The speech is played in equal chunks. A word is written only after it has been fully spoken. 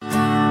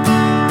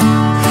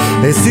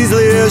Es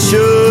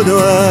izliešu no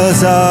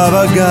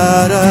sava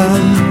gara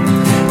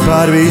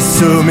par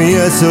visu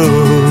miesu.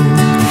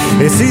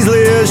 Es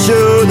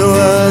izliešu no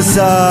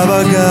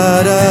sava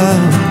gara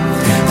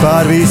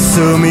par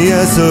visu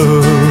miesu.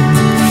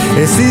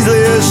 Es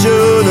izliešu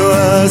no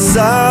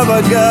sava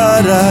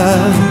gara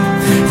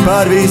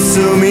par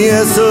visu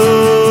miesu.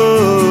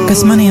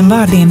 Kas maniem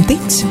vārdiem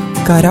tic,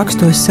 kā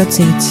rakstos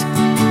sacīts,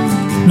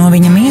 no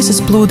viņa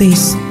miesas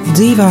plūdīs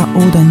dzīvā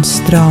ūdens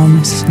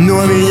straumes. No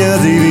viņa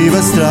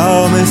dzīvības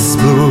straumes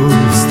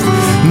plūst,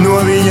 no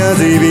viņa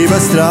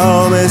dzīvības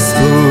straumes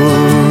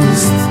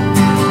plūst.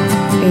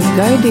 Es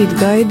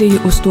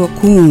gaidīju uz to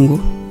kungu,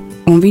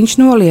 un viņš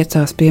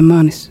noliecās pie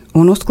manis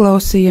un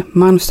uzklausīja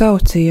manu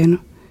saucienu.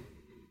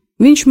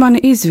 Viņš mani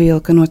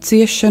izvilka no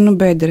ciešanu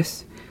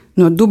bedres,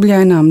 no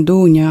dubļainām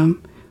dūņām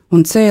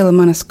un cēla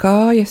manas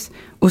kājas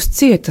uz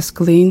cietas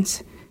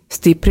klints,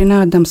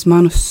 stiprinādams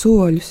manus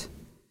soļus.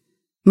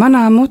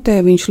 Manā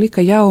mutē viņš lika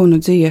jaunu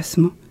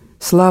dziesmu,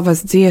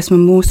 slavas dziesmu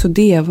mūsu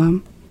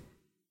Dievam.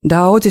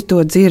 Daudzi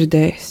to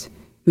dzirdēs,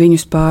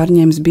 viņus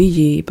pārņems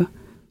bijība,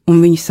 un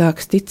viņi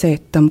sāks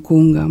ticēt tam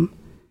kungam.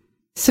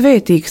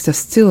 Svētīgs tas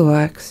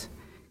cilvēks,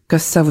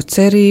 kas savu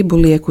cerību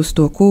liek uz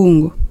to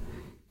kungu,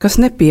 kas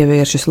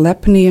nepievēršas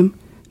lepniem,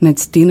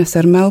 nec tinas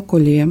ar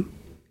melkuļiem.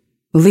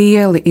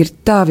 Lieli ir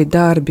tavi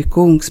darbi,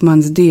 kungs,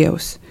 mans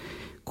Dievs,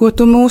 ko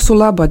tu mūsu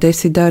labad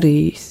esi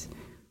darījis,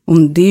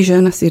 un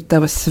diženas ir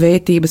tavas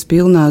svētības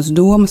pilnās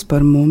domas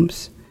par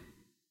mums.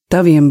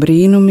 Taviem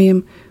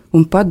brīnumiem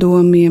un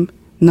padomiem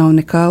nav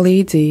nekā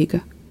līdzīga.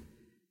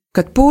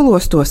 Kad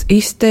pūlos tos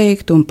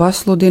izteikt un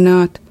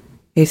pasludināt,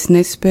 es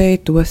nespēju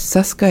tos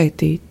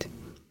saskaitīt.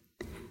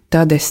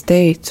 Tad es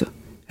teicu,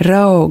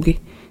 raugi,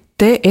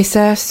 te es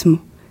esmu,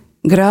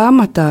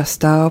 grāmatā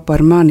stāv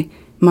par mani,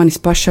 manis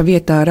paša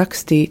vietā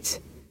rakstīts.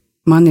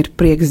 Man ir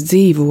prieks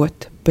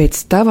dzīvot pēc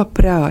tava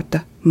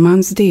prāta,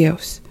 mans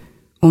Dievs,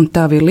 un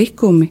tavi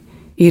likumi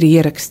ir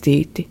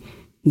ierakstīti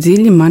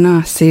dziļi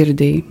manā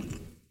sirdī.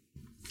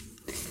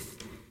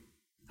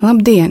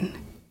 Labdien!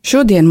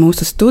 Šodien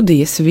mūsu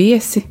studijas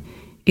viesi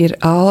ir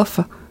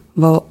Alfa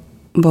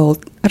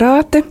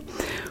Volrāte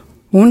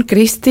un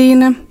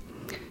Kristīna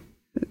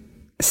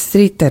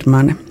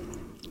Stritermane.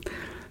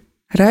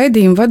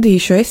 Raidījumu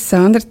vadīšu es,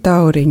 Sandra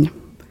Tauriņa.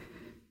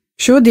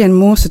 Šodien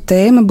mūsu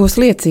tēma būs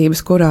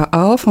liecības, kurā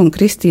Alfa un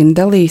Kristīna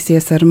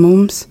dalīsies ar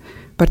mums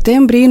par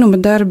tiem brīnuma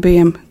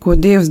darbiem, ko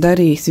Dievs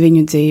darīs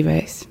viņu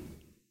dzīvēs.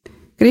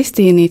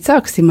 Kristīnīt,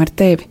 sāksim ar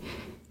tevi.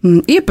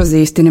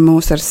 Iepazīstini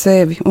mūs ar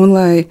sevi, un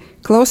lai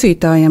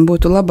klausītājiem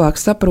būtu labāk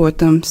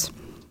saprotams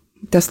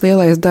tas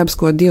lielais darbs,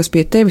 ko Dievs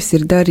pie tevis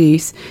ir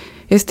darījis,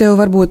 es tev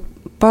varbūt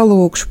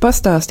palūkšu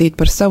pastāstīt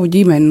par savu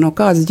ģimeni, no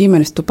kādas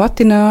ģimenes tu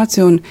pati nāci,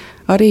 un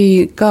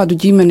arī kādu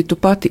ģimeni tu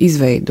pati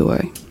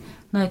izveidoji.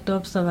 Lai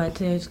top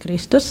slavēts Jēzus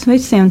Kristus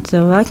visiem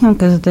cilvēkiem,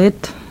 kas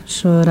dzird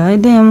šo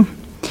raidījumu.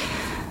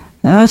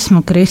 Esmu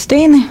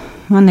Kristīne,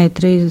 man ir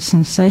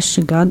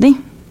 36 gadi.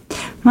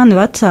 Mani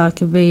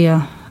vecāki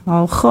bija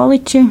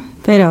alkoholiķi,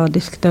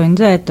 periodiski to viņi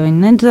dzēra, to viņi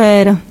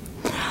nedzēra.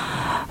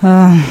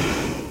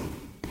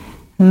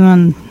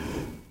 Man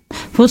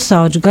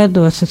pusauģu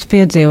gados es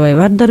piedzīvoju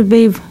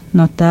vardarbību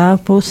no tēva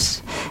puses.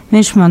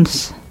 Viņš man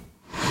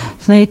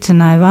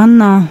slīcināja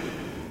vannā,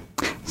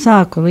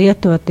 sāku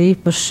lietot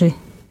īpaši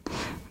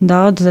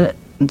daudz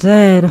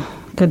dzēru,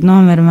 kad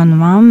nomira mana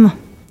mamma.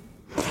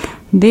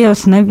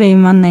 Dievs nebija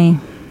manī,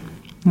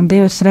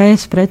 2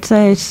 reizes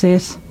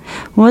precējusies,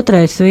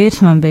 2. vīrs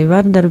man bija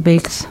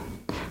vardarbīgs,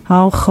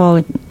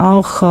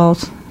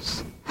 alkohols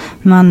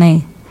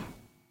manī.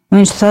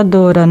 Viņš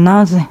sadūra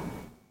nazi,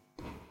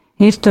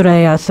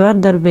 izturējās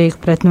vardarbīgi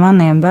pret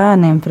maniem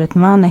bērniem, pret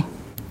mani,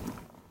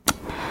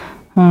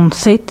 un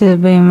sitis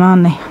bija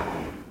mani,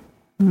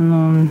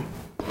 un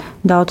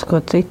daudz ko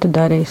citu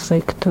darīja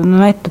sliktu, un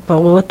metu pa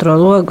otro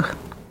logu.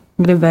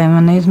 Gribēja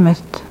mani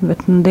izmest,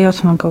 bet Dievs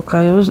man kaut kā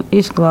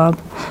izglāba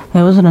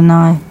vai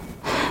uzrunāja.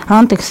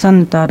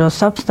 Antiksanitāros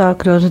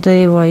apstākļos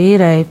dzīvoja,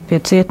 īrēja pie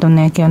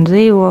cietumniekiem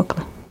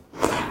dzīvokli.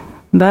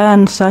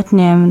 Bērnus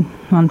atņēma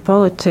man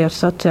policija ar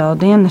sociālo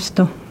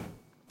dienestu.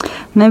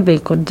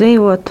 Nebija, kur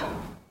dzīvot.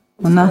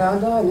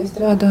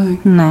 Nestrādāju?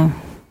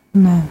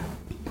 Nē.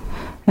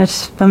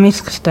 Es pa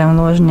miskastēm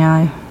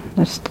ložņāju.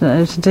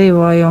 Es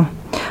dzīvoju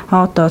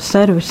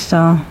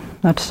autoservisā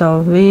ar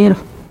savu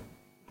vīru.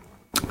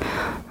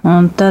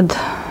 Un tad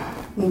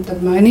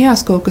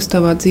mainījās kaut kas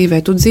tavā dzīvē.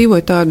 Tu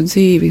dzīvoji tādu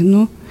dzīvi,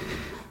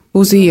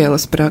 uz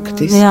ielas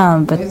praktiski.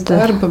 Jā, bet bez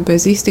darba,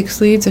 bez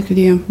iztikas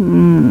līdzekļiem.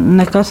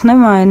 Nekas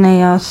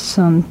nemainījās,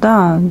 un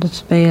tā,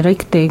 tas bija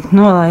riktīgi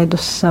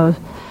nolaidus savu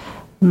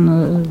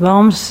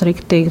baumas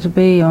riktīgs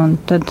bija, un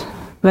tad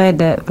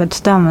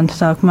pēc tam man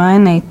sāk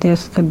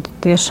mainīties, kad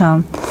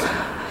tiešām,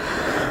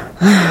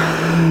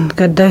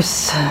 kad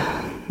es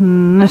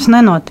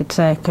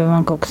nenoticēju, ka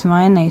man kaut kas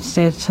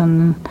mainīsies,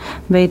 un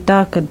bija tā,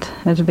 kad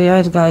es biju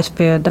aizgājis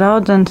pie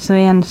draudzenes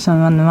vienas,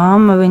 un mana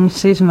mamma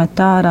viņus izmet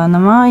ārā no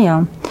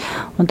mājām,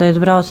 un tad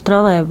es braucu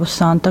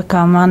trolejbusā, un tā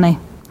kā mani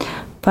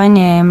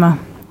paņēma,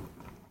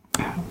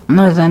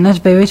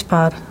 es biju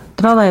vispār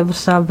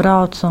trolejbusā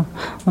braucu,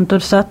 un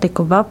tur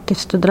satiku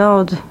baptistu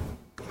draudzi,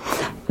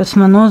 kas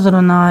man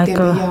uzrunāja.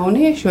 Tie bija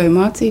jaunieši vai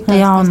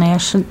mācītāji?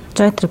 Jaunieši,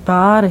 4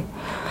 pāri.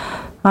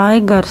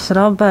 Aigars,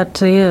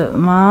 Roberts,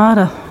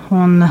 Māra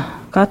un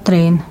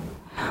Katrīna.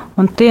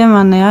 Un tie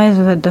mani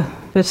aizveda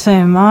pie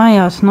sevi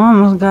mājās,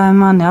 nomazgāja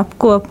mani,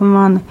 apkopa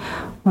mani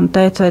un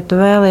teica, vai tu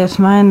vēlies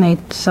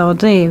mainīt savu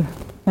dzīvi?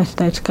 Es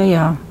teicu, ka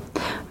jā.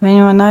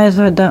 Viņi man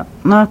aizveda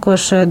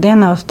nākošajā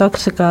dienā uz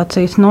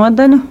toksikācijas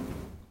nodaļu,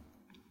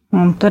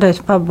 un tur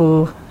es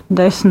pabūvu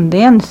 10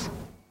 dienas,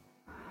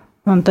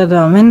 un tad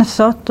vēl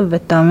Minnesotu,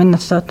 bet tā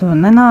Minnesota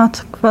man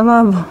nenāca pa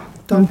labu.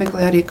 Tu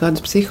apmeklēji arī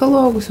kādus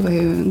psihologus,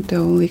 vai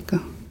tev lika?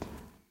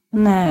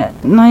 Nē,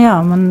 nu jā,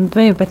 man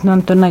bija, bet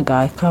man tur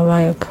negāja kā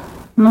vajag.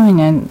 Nu,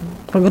 viņai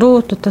pa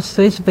grūtu tas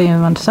viss bija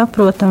man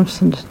saprotams,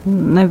 un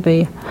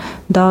nebija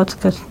daudz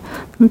kas.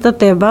 Un tad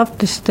tie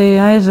baptisti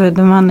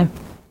aizveda mani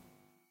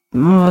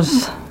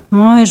uz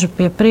mūžu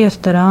pie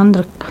priestera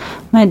Andra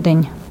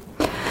Mediņa.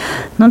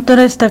 Nu,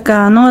 tur es tā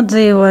kā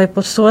nodzīvoju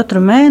 1,5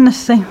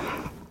 mēnesi,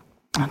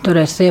 tur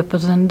es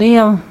iepazinu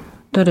Dievu.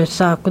 Tur es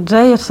sāku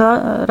dzejas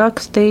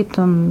rakstīt,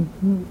 un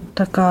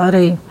tā kā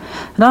arī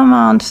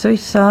romānus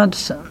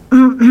visādus.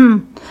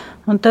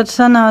 Un tad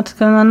sanāca,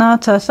 ka man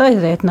nācās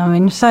aiziet no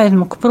viņas,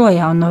 aizmuku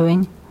projām no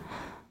viņa.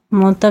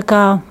 Un tā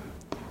kā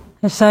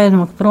es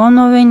aizmuku prom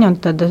no viņa, un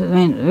tad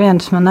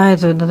viens man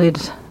aizveda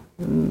līdz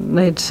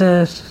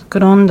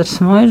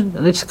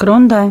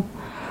Grundai,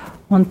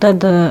 un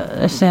tad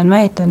es vienu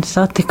meiteni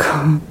satiku,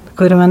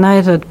 kura man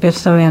aizved pie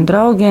saviem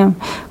draugiem,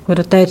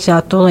 kura teica,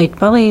 jā, tūlīt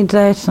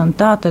palīdzēs, un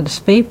tā, tad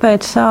es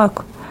pīpēt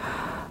sāku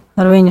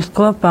ar viņus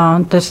kopā,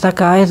 un es tā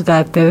kā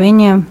aizgāju pie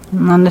viņiem,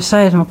 un es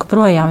aizmuku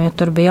projām, jo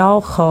tur bija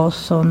alkohols,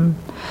 un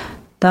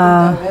tā...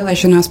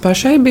 Vēlēšanās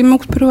pašai bija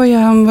mukt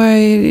projām, vai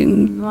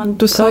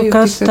tu sajūti?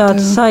 Kas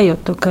tāds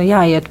sajūtu, ka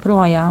jāiet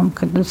projām,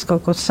 kad es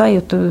kaut ko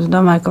sajūtu, es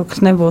domāju, kaut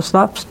kas nebūs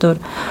labs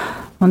tur.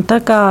 Un tā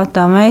kā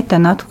tā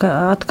meitene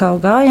atkal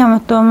gājām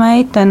ar to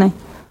meiteni,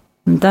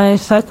 un tā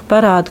es saku,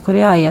 parādu, kur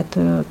jāiet,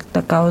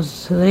 tā kā uz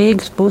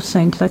Rīgas pusi,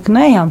 viņa saka,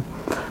 nejam,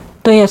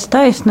 tu ies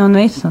taisni un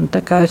viss, un tā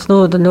kā es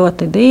lūdzu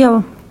ļoti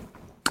Dievu,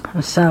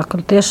 es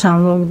sāku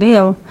tiešām lūgt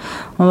Dievu,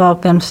 un vēl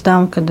pirms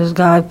tam, kad es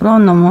gāju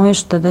prom no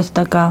mūža, tad es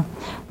tā kā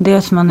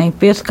Dievs manī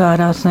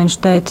pieskārās, viņš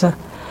teica,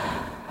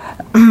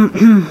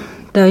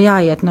 tev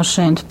jāiet no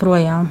šeit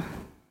projām.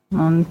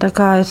 Un tā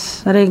kā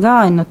es arī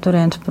gāju no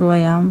turienes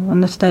projām,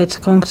 un es teicu,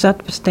 kungs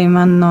atpestīja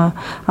mani no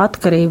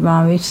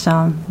atkarībām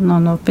visām,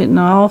 no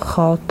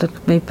alkohola, tad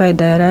bija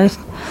pēdējā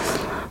reize.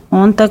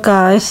 Un tā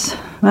kā es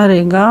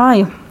arī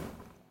gāju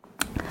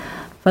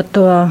pa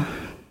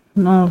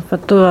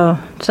to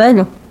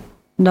ceļu,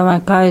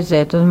 domāju, kā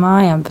aiziet uz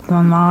mājām, bet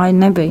man māja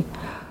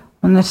nebija.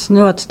 Un es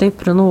ļoti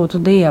stipri lūdzu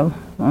Dievu.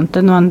 Un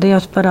tad man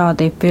Dievs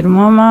parādīja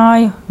pirmo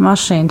māju,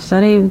 mašīnas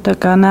arī tā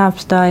kā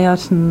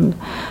neapstājās, un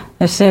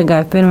es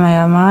iegāju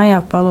pirmajā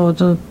mājā,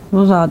 palūdzu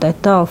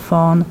uzlādēt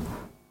telefonu.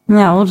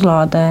 Jā,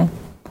 uzlādēju.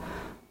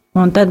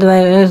 Un tad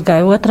es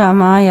gāju otrā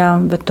mājā,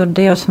 bet tur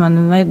Dievs man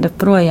veda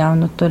projām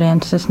no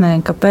turienes. Es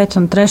nezinu, kāpēc.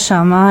 Un trešā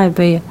māja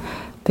bija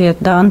pie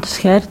Dantas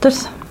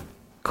Hertas,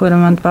 kura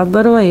man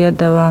pabaroja,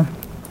 iedeva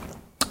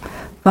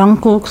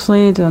pankūks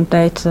līdzi un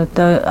teica,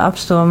 tev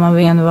apsol man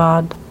vienu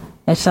vārdu.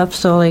 Es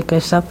apsolīju, ka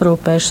es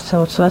aprūpēšu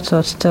savus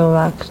vecos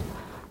cilvēkus.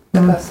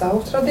 Tā kā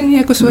savus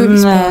radiniekus vai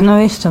vispār? Nē,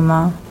 visumā.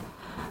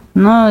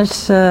 Es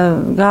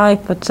gāju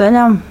pa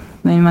ceļam,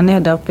 viņi man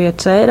iedeva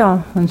 5 eiro,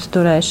 un es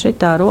turēju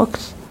šitā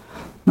rokas.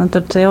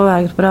 Tur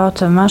cilvēks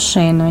brauca ar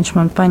mašīnu, viņš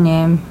man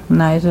paņēma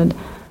un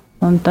aizveda.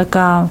 Un tā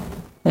kā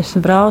es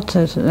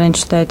braucu,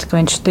 viņš teica, ka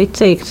viņš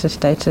ticīgs, es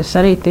teicu, es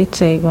arī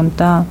ticīgi un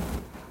tā.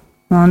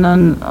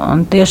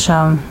 Un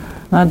tiešām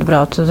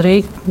atbraucu uz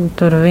Rīgu,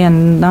 tur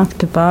vienu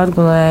nakti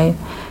pārgulēju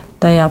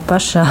tajā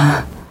pašā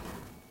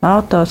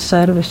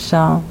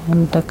autoservisā,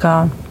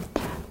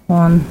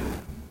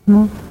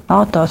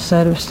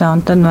 autoservisā,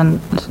 un tad man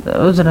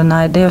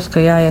uzrunāja Dievs,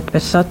 ka jāiet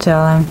pie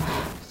sociālajiem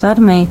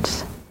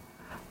sarmītes,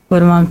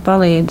 kur man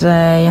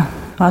palīdzēja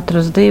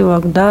atrast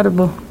dzīvokļu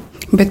darbu.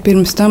 Bet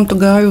pirms tam tu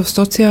gāji uz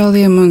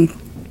sociāliem,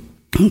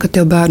 un kad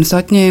tev bērnus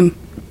atņēma?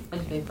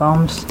 Es biju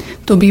bombs.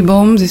 Tu biji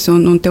bombzis,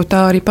 un tev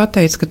tā arī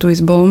pateica, ka tu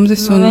esi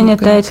bombzis. Viņa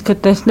teica, ka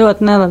es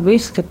ļoti nelabi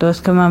izskatos,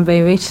 ka man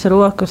bija visas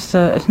rokas,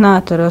 es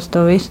neatceros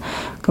to visu,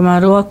 ka man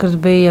rokas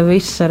bija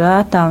visas ar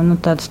ētām,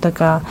 tāds tā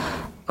kā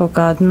kaut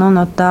kāda,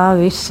 no tā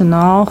visa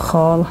no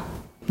alkohola.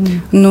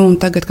 Un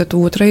tagad, kad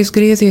tu otrais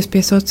griezies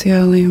pie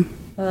sociāliem?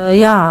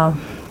 Jā,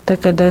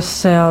 tad, kad es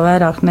jau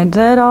vairāk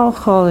nedzēru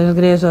alkoholu, es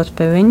griezos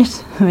pie viņas,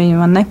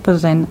 viņa man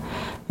nepazina.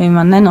 Viņa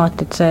man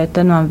nenoticēja,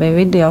 tad man bija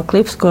video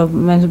klips, ko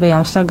mēs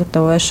bijām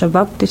sagatavojuši ar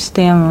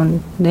baptistiem,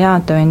 un jā,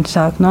 tad viņi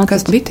sāk noticēt.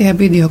 Kas bija tajā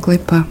video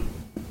klipā?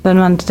 Par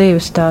manas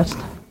dzīves stāstu.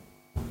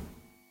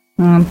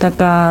 Un tā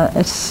kā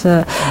es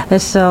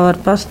vēl varu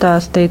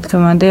pastāstīt,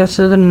 ka man Dievs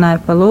uzrunāja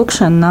par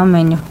lūkšanu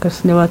namiņu,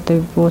 kas ļoti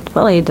būtu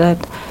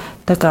palīdzēt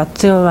tā kā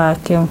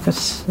cilvēkiem,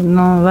 kas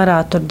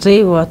varētu tur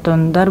dzīvot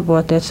un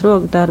darboties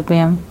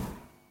rokdarbiem.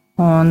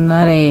 un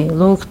arī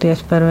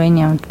lūgties par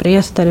viņiem.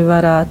 Priesteri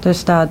varētu,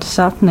 es tādu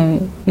sapni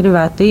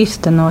gribētu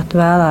īstenot,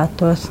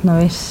 vēlētos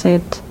no visas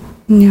sirds.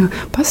 Jā,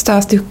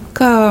 pastāsti,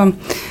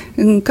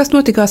 kas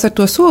notikās ar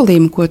to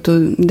solījumu, ko tu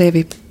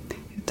devi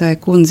tai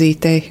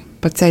kundzītei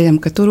pa ceļam,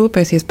 ka tu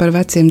rūpēsies par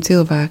veciem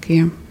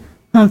cilvēkiem?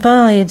 Man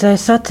palīdzēja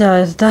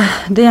sociālais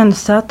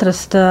dienas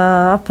atrast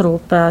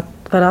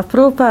par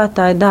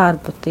aprūpētāju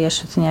darbu,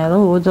 tieši es viņai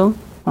lūdzu,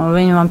 un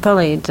viņa man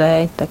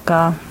palīdzēja tā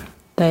kā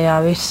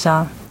tajā visā.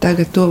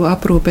 Tagad tu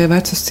aprūpē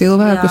vecus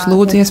cilvēkus,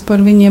 lūdzies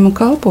par viņiem un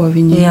kalpo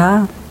viņiem.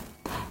 Jā.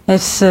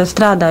 Es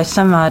strādāju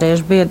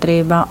samāriešu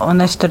biedrībā,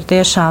 un es tur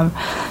tiešām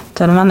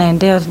ar maniem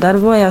Dievs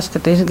darbojās,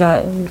 kad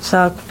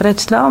sāku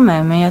pret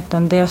traumēm iet,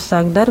 un Dievs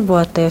sāk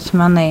darboties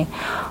manī,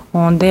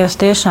 un Dievs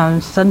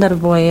tiešām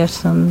sadarbojies,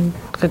 un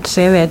kad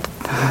sieviete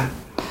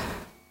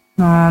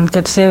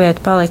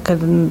palika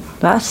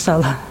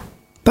vesela.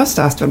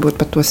 Pastāst varbūt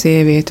par to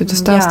sievieti. Tu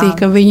stāstīji,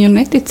 ka viņa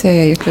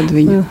neticēja, kad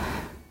viņa...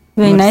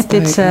 Viņa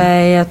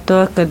neticēja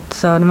to, kad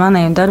caur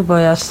maniem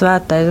darbojās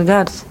svētais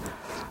gars.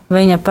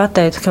 Viņa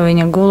pateica, ka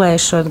viņa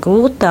gulēšot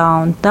gultā,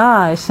 un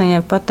tā es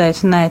viņai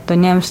pateicu, nē, tu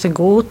ņemsi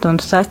gultu un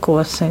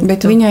sekosi.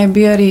 Bet viņai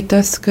bija arī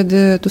tas, kad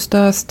tu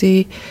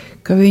stāstīji,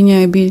 ka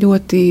viņai bija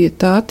ļoti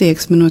tā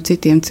attieksme no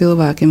citiem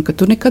cilvēkiem, ka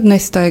tu nekad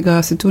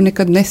nestaigāsi, tu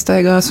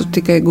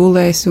tikai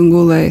gulēsi,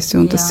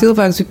 un tas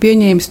cilvēks bija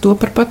pieņēmis to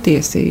par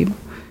patiesību.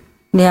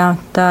 Jā,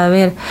 tā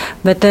ir,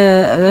 bet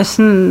es,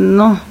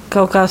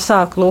 kaut kā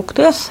sāku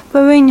lūgties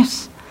pa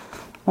viņas,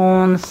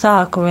 un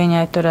sāku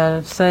viņai tur ar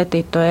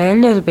svētīto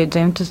eļļu. Es biju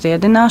dzimtas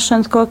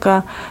dziedināšanas kokā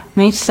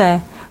misē,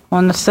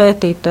 un ar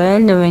svētīto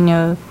eļļu viņu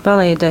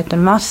palīdzēja,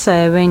 tur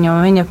masēja viņu,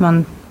 un viņa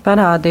man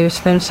parādīja,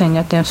 vispirms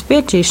viņa ar tiem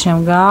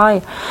spiečīšiem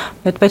gāja,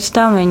 bet pēc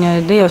tam viņa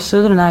Dievs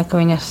uzrunāja,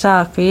 ka viņa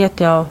sāka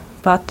iet jau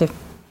pati.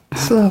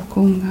 Slavu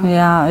kungam.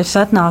 Jā, es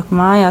atnāku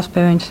mājās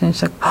pie viņas, viņa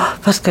saka,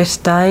 paska es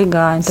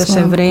staigāju, tas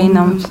ir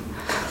brīnums.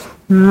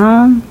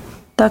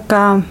 Tā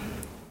kā...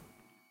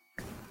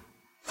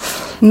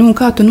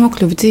 Kā tu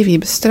nokļuvi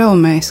dzīvības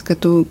traumēs,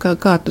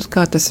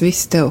 kā tas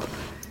viss tev?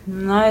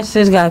 Es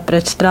izgāju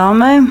pret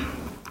traumēm.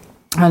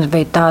 Es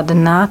biju tāda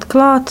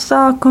neatklāta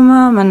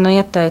sākumā, man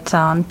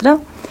ieteica Antra,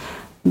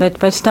 bet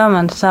pēc tam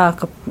man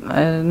sāka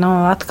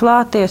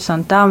atklāties,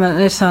 un tā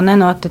es jau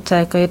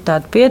nenoticēju, ka ir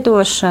tāda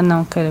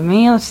piedošana un ka ir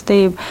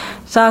mīlestība.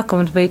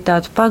 Sākums bija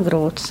tāds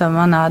pagrūts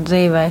manā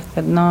dzīvē,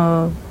 kad,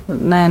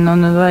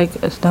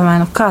 vajag, es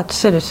domāju, kā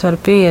tas ir, es varu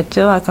pieiet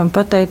cilvēkam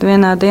pateikt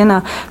vienā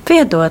dienā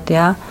piedot,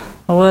 jā.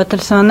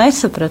 Otrs man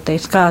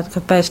nesapratīs,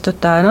 kāpēc tu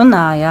tā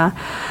runājā.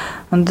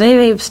 Un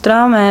dzīvības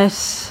traumēs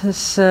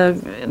es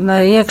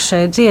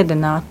iekšēji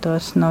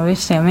dziedinātos no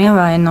visiem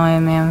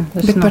ievainojumiem.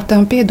 Bet par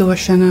tām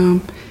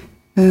piedošanām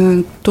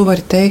tu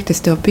vari teikt,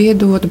 es tev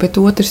piedodu, bet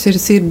otrs ir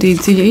sirdī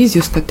dziļi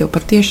izjust, ka tev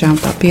patiešām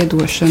tā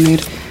piedošana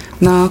ir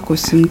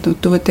nākusi.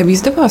 Tev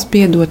izdevās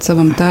piedot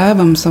savam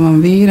tēvam,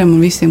 savam vīram un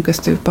visiem,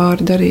 kas tev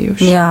pāri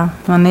darījuši? Jā,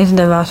 man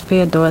izdevās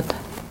piedot.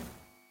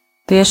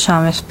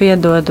 Tiešām es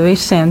piedodu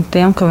visiem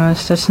tiem, kam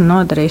es esmu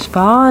nodarījis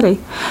pāri,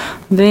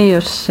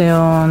 bijusi,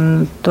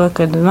 un to,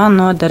 kad man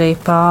nodarīja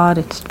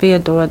pāri, es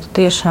piedodu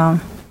tiešām.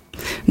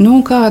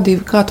 Kā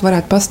tu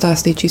varētu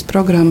pastāstīt šīs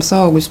programmas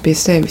augļus pie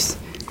sevis?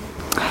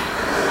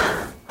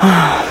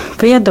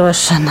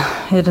 Piedošana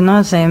ir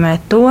nozīmē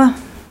to,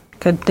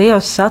 kad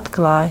Dievs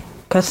atklāja,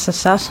 kas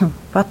es esmu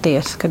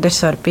patiesi, kad es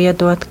varu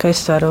piedot, ka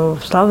es varu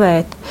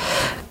slavēt,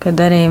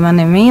 kad arī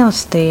man ir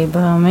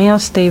mīlestība, un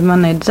mīlestība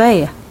man ir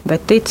dzeja.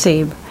 Bet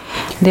ticība.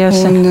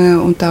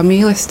 Un tā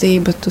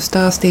mīlestība, tu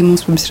stāstīji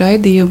mums pirms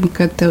raidījuma,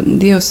 ka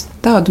Dievs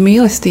tādu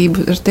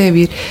mīlestību ar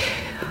tevi ir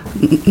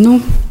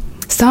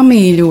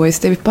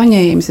samīļojis, tevi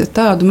paņēmis ar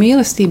tādu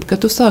mīlestību, ka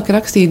tu sāki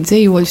rakstīt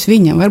dzejoļus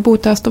viņam.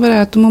 Varbūt tās tu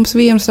varētu mums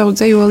vienu savu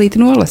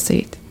dzejolīti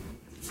nolasīt.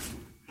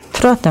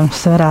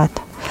 Protams, varētu.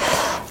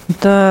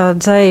 To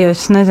dzeju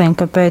es nezinu,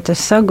 kāpēc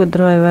es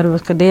sagudroju,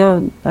 varbūt, ka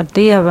ar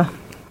Dieva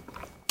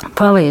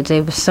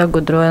palīdzības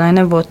sagudroju, lai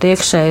nebūtu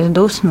iekšējas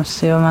dusmas,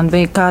 jo man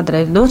bija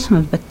kādreiz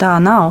dusmas, bet tā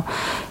nav,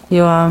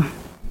 jo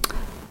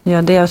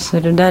Dievs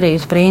ir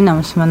darījis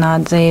brīnums manā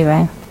dzīvē.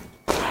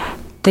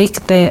 Tik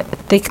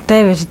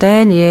tevis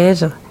dēļ,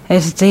 Jēzu,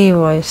 es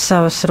dzīvoju,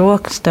 savas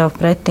rokas tev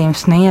pretīm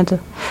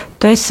sniedzu.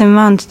 Tu esi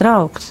mans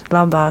draugs,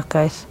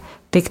 labākais.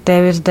 Tik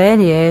tevis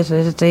dēļ,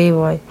 Jēzu, es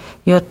dzīvoju,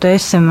 jo tu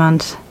esi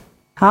mans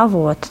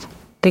avots.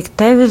 Tik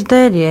tevis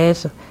dēļ,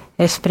 Jēzu,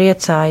 es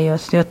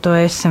priecājos, jo tu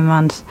esi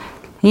mans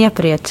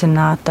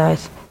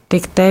iepriecinātājs.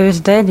 Tik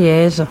tevis dēļ,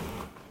 Jēzu,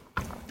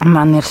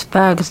 man ir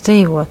spēks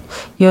dzīvot,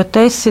 jo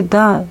tu esi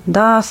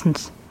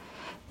dāsns.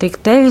 Tik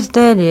tevis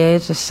dēļ,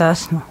 Jēzu, es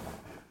esmu.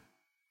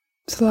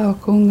 Slavu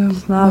kungam,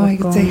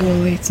 vajag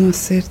dzejolīts no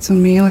sirds un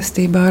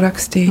mīlestībā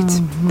rakstīts.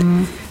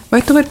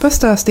 Vai tu vari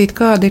pastāstīt,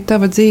 kāda ir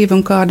tava dzīve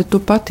un kāda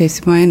tu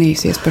patiesi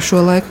mainīsies par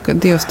šo laiku,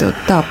 kad Dievs tev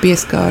tā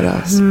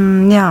pieskārās?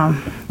 Jā,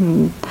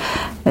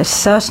 es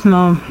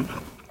esmu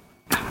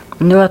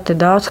ļoti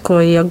daudz ko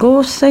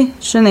iegūsi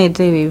šajā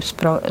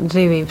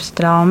dzīvības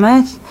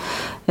traumēs.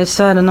 Es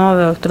varu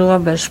novilkt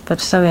robežu par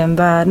saviem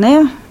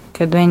bērniem,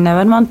 kad viņi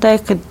nevar man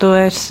teikt,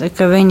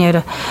 ka viņi ir,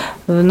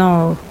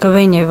 ka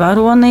viņi ir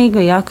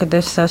varonīga, jā, kad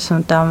es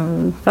esmu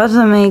tam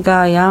pazemīgā,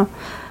 jā,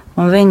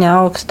 un viņa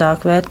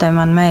augstāk vērtē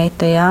man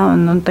meita, jā,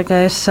 un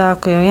tagad es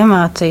sāku jau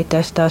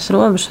iemācīties tās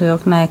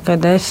robežvilknē,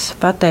 kad es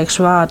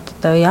pateikšu vārdu,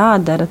 tev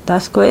jādara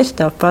tas, ko es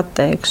tev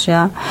pateikšu,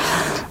 jā.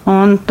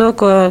 Un to,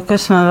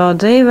 kas man vēl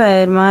dzīvē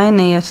ir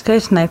mainījies, ka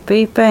es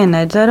nepīpēju,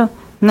 nedzeru,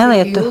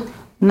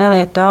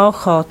 nelietu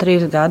alkoholu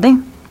 3 gadi,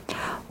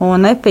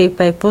 un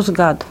nepīpēju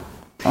pusgadu.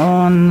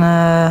 Un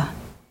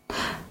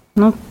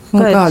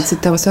kādas ir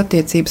tavas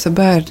attiecības ar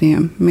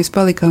bērniem? Mēs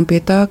palikām pie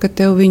tā, ka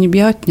tev viņi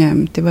bija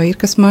atņemti, vai ir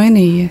kas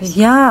mainījies?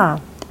 Jā,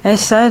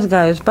 es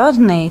aizgāju uz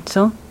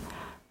baznīcu,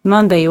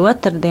 man bija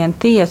otrdiena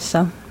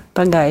tiesa,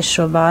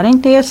 pagājušo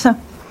bāriņu tiesa,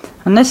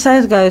 un es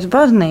aizgāju uz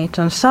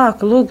baznīcu un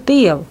sāku lūgt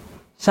Dievu,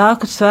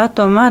 sāku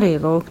Svēto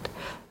Mariju lūgt,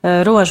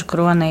 rožu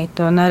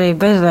kronītu un arī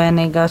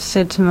bezvainīgās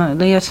sirds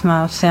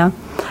liesmās, jā.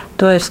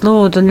 To es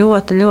lūdzu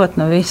ļoti, ļoti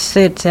no visas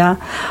sirds, jā.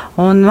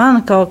 Un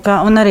man kaut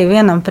kā, un arī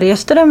vienam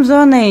priesterim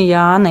zvanīja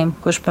Jānim,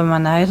 kurš pa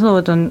mani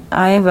aizlūdza, un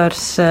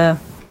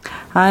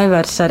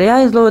Aivars arī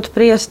aizlūdza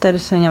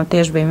priesteris, viņam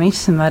tieši bija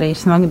misa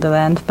Marijas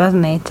Magdalēnas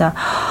baznīcā.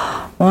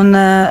 Un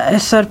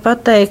es varu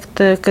pateikt,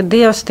 ka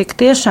Dievs tik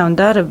tiešām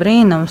dara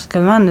brīnums,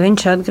 ka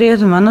viņš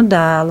atgrieza manu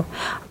dēlu.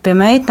 Pie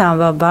meitām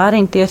vēl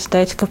bāriņu tiesa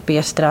teica, ka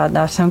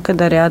piestrādāsim,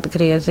 kad arī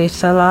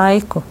atgriezīs ar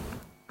laiku.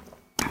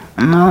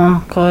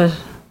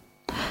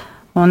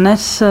 Un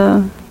es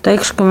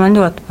teikšu, ka man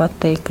ļoti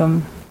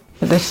patīkami,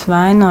 kad es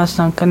vainos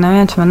un ka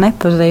neviens man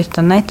nepazīst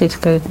un netic,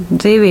 ka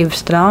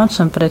dzīvības traumas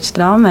un pret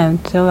traumēm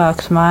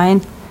cilvēks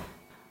maina.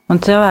 Un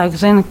cilvēki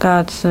zina,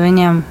 kādas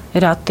viņiem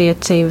ir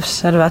attiecības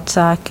ar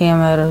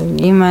vecākiem, ar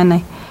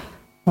ģimeni,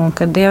 un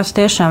ka Dievs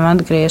tiešām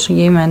atgriež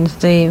ģimenes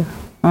dzīvi.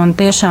 Un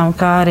tiešām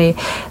kā arī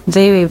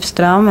dzīvības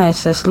traumēs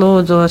es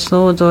lūdzos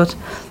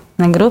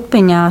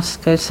grupiņās,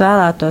 ka es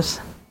vēlētos,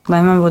 lai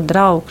man būtu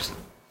draugs.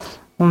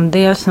 Un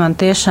Dievs man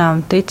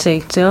tiešām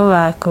ticīgi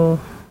cilvēku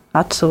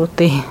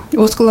atsūtīja.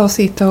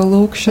 Uzklausīt tavu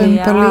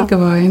lūkšanu par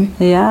Līgavaini.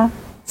 Jā.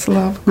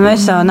 Slavu.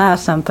 Mēs jau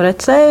neesam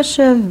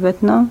precējušies,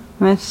 bet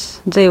mēs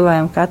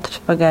dzīvojam katrs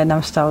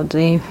pagaidām savu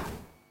dzīvi.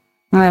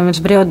 Lai mēs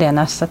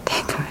brīvdienās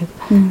satiekamies.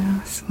 Jā,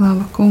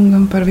 slava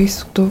Kungam par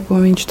visu to,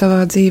 ko viņš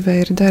tavā dzīvē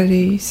ir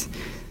darījis.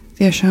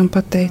 Tiešām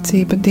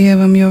pateicība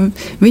Dievam, jo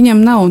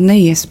viņam nav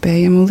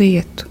neiespējamu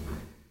lietu.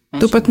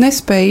 Tu pat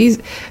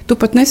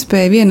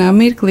nespēji vienā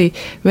mirklī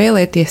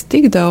vēlēties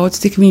tik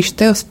daudz, cik viņš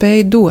tev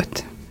spēja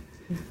dot.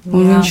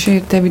 Un viņš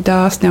ir tevi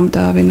dāsni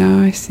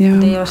apdāvinājis. Jā.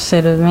 Dievs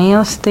ir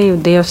mīlestība,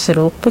 Dievs ir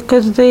upe,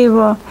 kas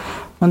dzīvo,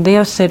 un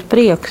Dievs ir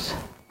prieks,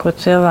 ko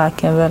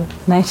cilvēkiem var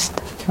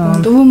nest.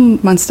 Un tu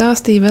man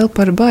stāstīji vēl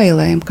par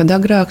bailēm, kad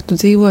agrāk tu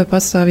dzīvoji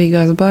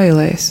pastāvīgās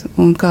bailēs,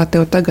 un kā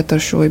tev tagad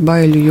ar šo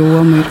baiļu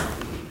jomu ir?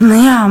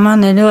 Jā,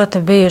 man ir ļoti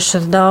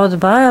bijušas daudz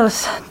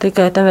bailes,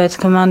 tikai tāpēc,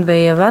 ka man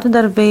bija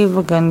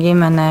vardarbība gan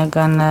ģimenē,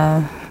 gan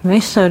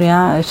visur,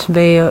 jā.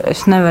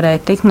 Es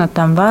nevarēju tikt no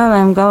tām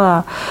bailēm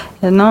galā.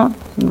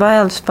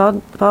 Bailes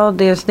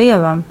paldies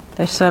Dievam.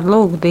 Es varu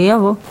lūgt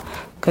Dievu,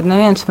 kad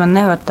neviens man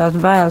nevar tās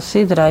bailes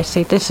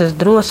izraisīt. Es esmu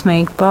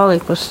drosmīgi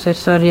palikusi,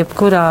 es varu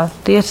jebkurā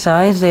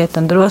tiesā aiziet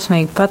un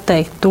drosmīgi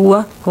pateikt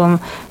to, ko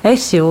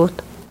es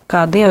jūtu,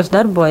 kā Dievs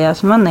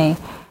darbojās manī.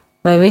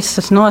 Lai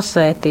visas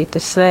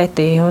nosvētītas,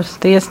 svētījos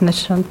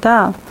tiesneši un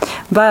tā.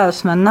 Bailes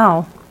man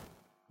nav.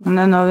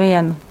 Ne no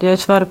viena, jo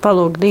es varu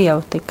palūgt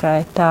Dievu,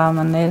 tikai tā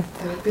man ir.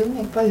 Tev ir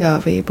pilnīgi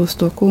paļāvība uz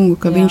to Kungu,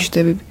 ka viņš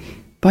tevi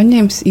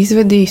paņems,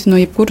 izvedīs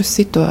no jebkuras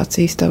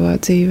situācijas tavā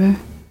dzīvē.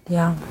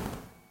 Jā.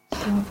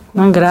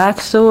 Man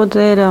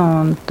grēksūdze ir,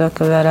 un to,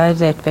 ka var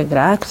aiziet pie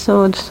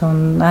grēksūdzes,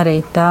 un arī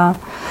tā.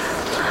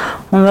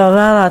 Un vēl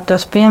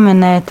vēlētos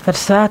pieminēt par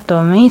svēto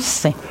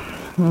misi,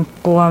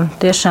 ko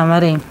tiešām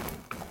arī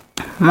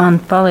man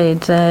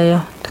palīdzēja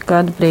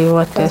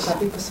atbrīvoties. Tā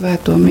bija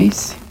svēto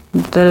misi.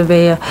 Tur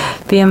bija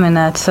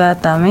pieminēta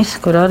svētā misa,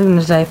 kur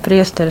organizēja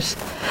priesteris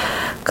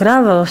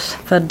Kravels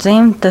par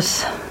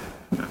dzimtas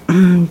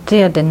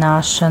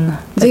dziedināšanu.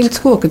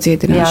 Dzimtas koka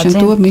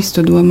dziedināšanu, to misu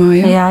tu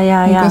domāji? Jā.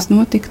 Un kas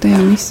notika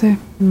tajā misē?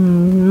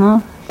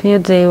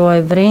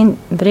 Piedzīvoja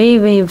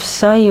brīvības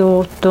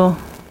sajūtu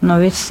no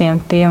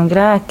visiem tiem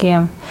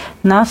grēkiem,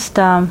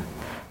 nastām,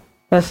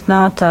 kas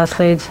nācās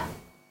līdz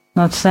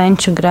no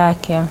senču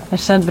grēkiem.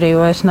 Es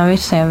atbrīvojos no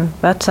visiem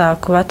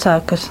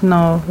vecākas,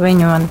 no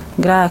viņu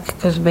grēki,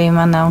 kas bija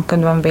manā un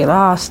kad man bija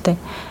lāsti.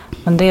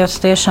 Un Dievs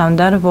tiešām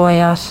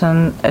darbojās,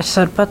 un es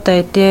varu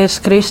pateikt, Jēzus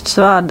Kristus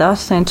vārda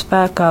asins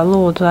spēkā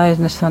lūdzu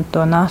aiznes man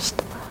to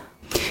nastu.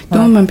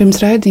 Tu man pirms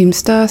raidījuma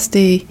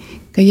stāstīja,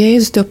 ka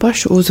Jēzus tev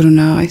pašu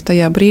uzrunāja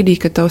tajā brīdī,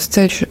 kad tavs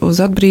ceļš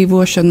uz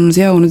atbrīvošanu un uz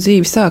jaunu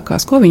dzīvi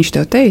sākās. Ko viņš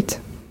tev teica?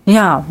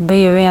 Jā,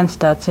 bija viens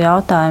tāds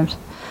jautājums.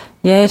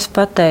 Ja es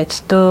pateicu,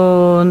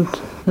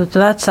 tu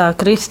vecā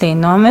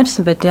Kristīna nomirs,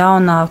 bet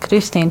jaunā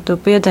Kristīna tu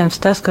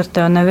piedzimst tas, kas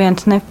tev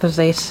neviens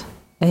nepazīs.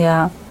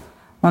 Jā.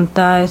 Un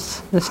tā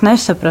es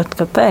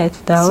nesapratu,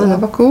 kāpēc.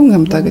 Slava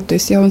Kungam, tagad tu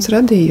esi jauns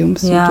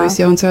radījums. Tu esi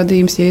jauns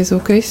radījums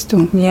Jēzu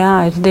Kristu.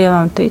 Jā, es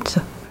Dievam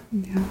ticu.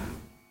 Jā.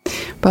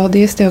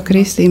 Paldies tev,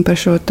 Kristīne, par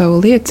šo tavu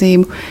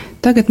liecību.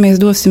 Tagad mēs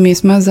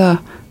dosimies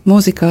mazā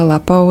muzikālā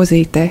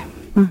pauzītē.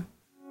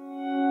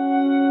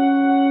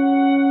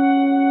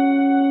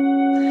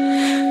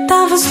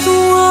 Tavas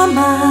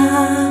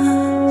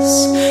domas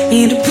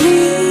ir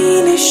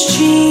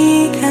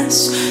brīnišķīgas,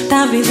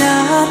 tavi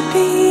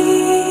darbi.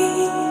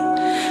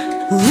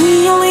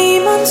 Lielī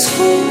mans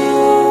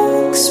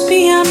kungs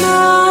pie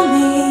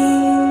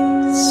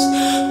manis,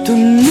 tu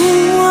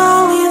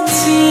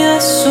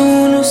noliecies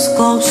un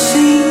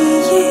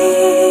uzklausīji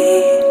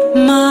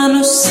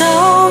manu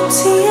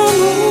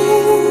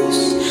saucienus.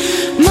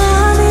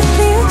 Man ir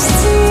prieks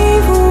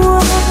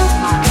dzīvot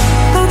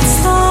pēc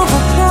tava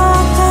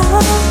prātā,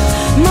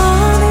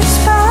 man ir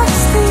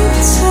spēks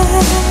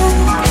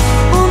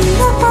ticēt un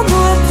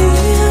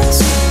nepadoties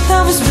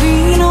tavas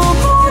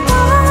brīnumu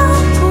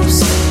darbus.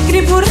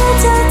 Gribu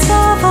redzēt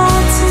savā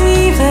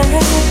dzīvē,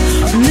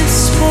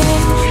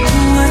 nespēju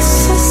to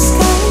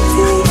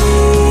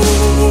saskaitīt.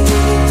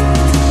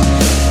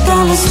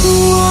 Tavas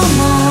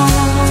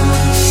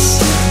domas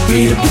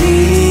ir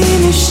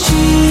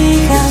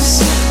brīnišķīgas,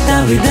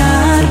 tavi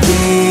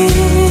darbi.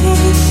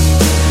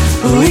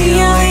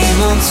 Lielī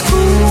mans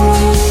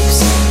kungs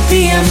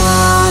pie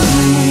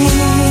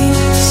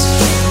manis,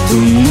 tu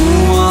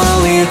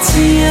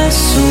noliecies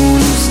un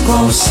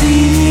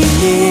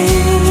uzklausīji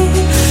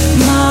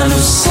manu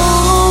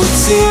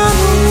saucienus.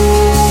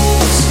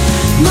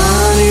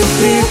 Man ir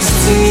prieks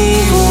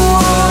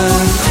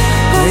dzīvot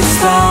pēc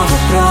tava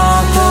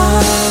prātā,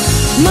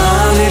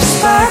 man ir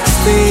spēks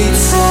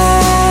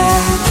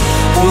ticēt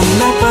un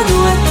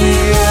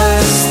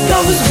nepadoties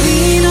tavus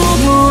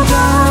brīnumu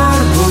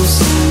darbus.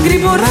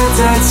 Gribu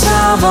redzēt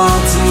savā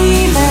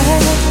dzīvē,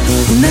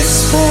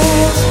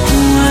 nespēju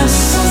to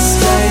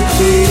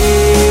saskaitīt.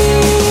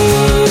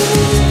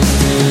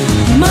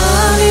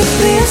 Man ir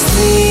prieks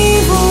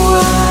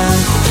dzīvot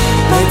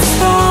pēc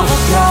tava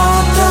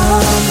prātā,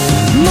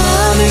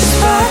 man ir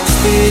spēks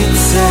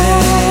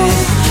ticēt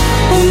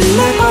un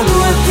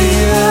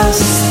nepadoties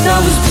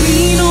tavus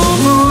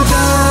brīnumu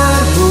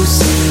darbus.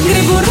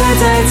 Gribu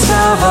redzēt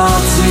savā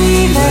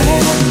dzīvē,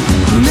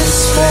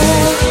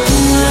 nespēju to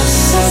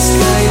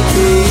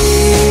saskaitīt.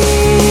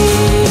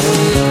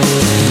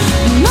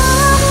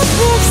 Man ir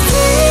prieks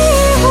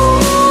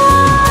dzīvot.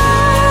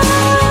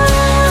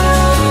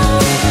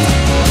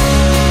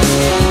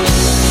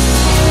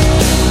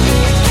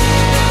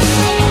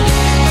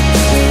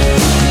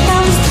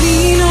 Tavus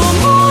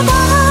brīnumu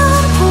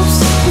darbus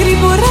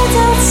gribu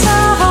redzēt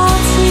savā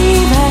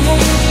dzīvē,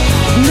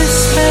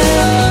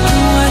 nespēju to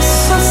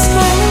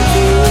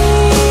saskaitīt.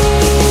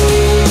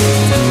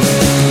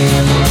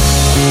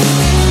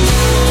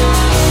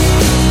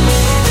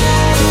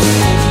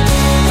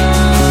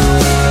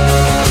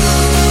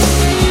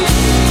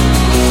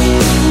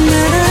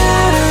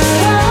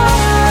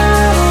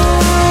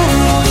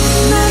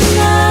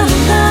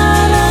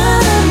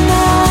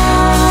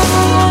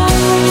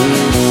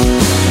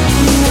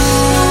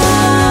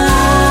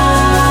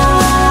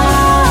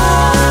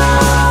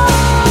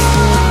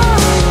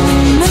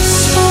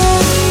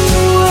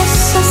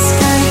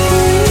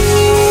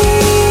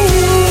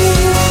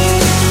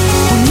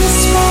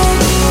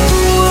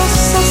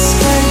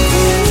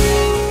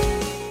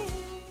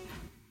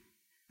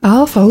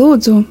 Alfa,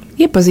 lūdzu,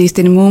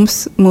 iepazīstini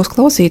mūsu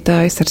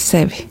klausītājus ar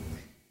sevi.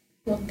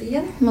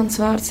 Labdien, mans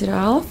vārds ir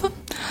Alfa,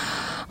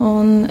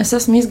 un es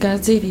esmu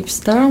izgājis dzīvības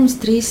traumas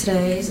 3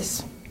 reizes.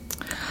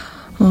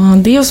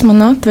 Dievs man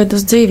atved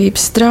uz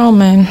dzīvības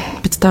traumēm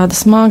pēc tāda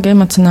smaga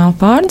emocionāla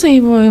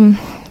pārdzīvojuma.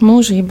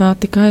 Mūžībā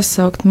tika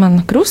aizsaukt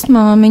mana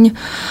krustmāmiņa,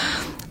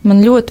 man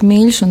ļoti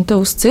mīļš un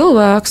tuvs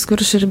cilvēks,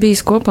 kurš ir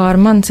bijis kopā ar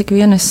mani, cik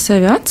vien es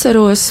sevi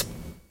atceros.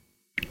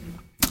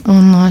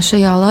 Un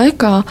šajā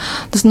laikā,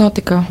 tas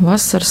notika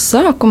vasaras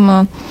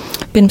sākumā,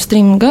 pirms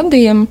 3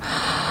 gadiem,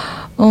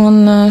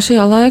 un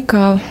šajā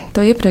laikā,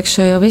 to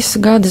iepriekšējo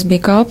visu gadu, es biju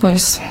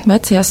kalpojis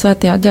vecajā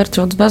Svētajā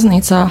Ģertrūdes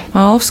baznīcā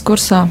Alfas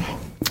kursā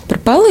par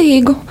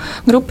palīgu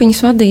grupiņas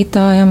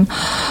vadītājam,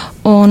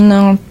 un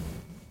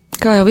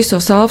kā jau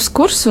visos Alfas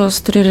kursos,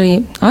 tur ir arī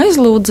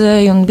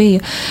aizlūdzēji, un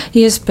bija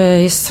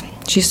iespējas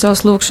šīs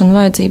savas lūgšanu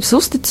vajadzības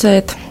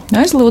uzticēt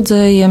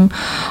aizlūdzējiem,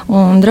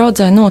 un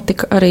draudzē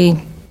notika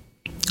arī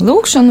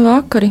lūgšanu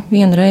vakari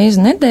 1 reizi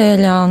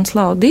nedēļā, un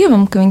slavu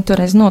Dievam, ka viņi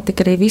toreiz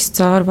notika arī visu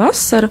cauri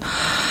vasaru.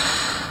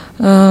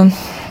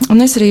 Un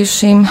es arī uz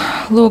šīm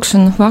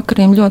lūgšanu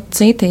vakariem ļoti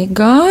cītīgi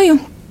gāju,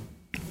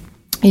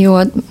 jo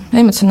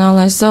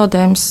emocionālais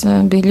zaudējums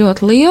bija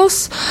ļoti liels,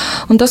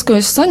 un tas, ko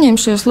es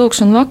saņēmu šajos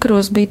lūgšanu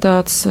vakaros, bija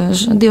tāds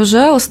Dieva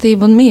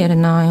žēlastība un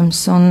mierinājums.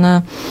 Un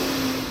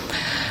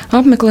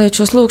apmeklējot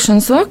šos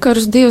lūgšanas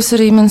vakarus, Dievs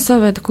arī man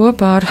saveda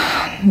kopā ar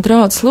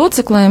draudzes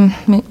loceklēm,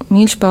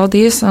 mīļš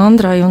paldies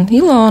Andrai un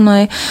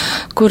Ilonai,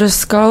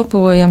 kuras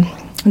kalpoja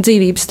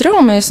dzīvības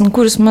traumēs un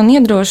kuras man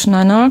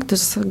iedrošināja nākt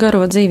uz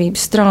garo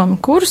dzīvības traumu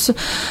kursu,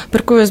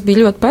 par ko es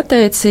biju ļoti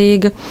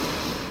pateicīga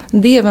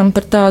Dievam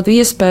par tādu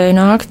iespēju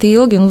nākt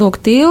ilgi un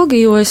lūgt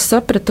ilgi, jo es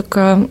sapratu,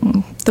 ka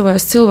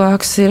tuvais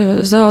cilvēks ir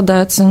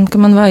zaudēts un ka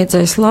man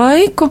vajadzēs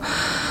laiku.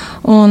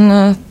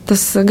 Un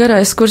tas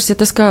garais kurs, ja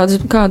tas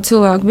kādu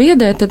cilvēku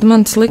biedē, tad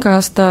man tas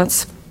likās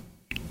tāds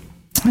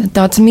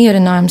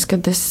mierinājums,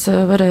 kad es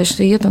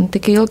varēšu iet un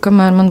tik ilgi,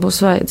 kamēr man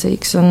būs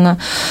vajadzīgs. Un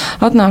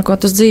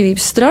atnākot uz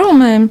dzīvības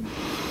straumēm,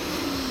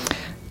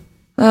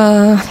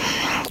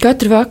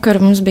 katru vakaru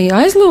mums bija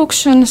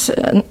aizlūgšanas,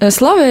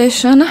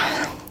 slavēšana,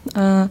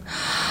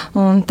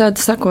 un tad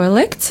sakoja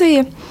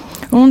lekcija,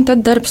 un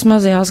tad darbs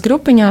mazajās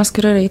grupiņās,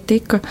 kur arī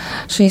tika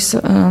šīs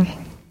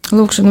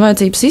lūgšana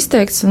vajadzības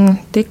izteikts un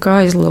tika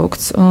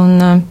aizlūgts. Un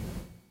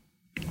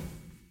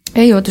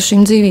ejot uz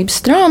šīm dzīvības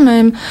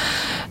straumēm,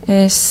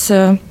 es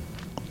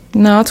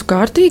nācu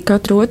kārtīgi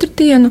katru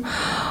otrdienu,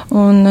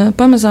 un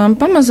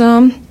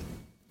pamazām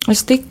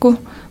es tiku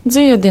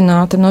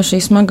dziedināta no šī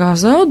smagā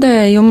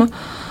zaudējuma,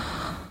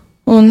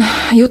 un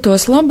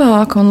jutos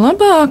labāk un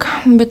labāk,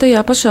 bet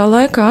tajā pašā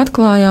laikā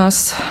atklājās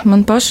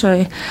man pašai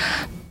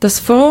tas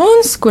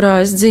fons,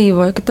 kurā es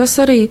dzīvoju, ka tas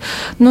arī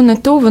ne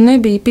tuva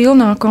nebija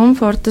pilnā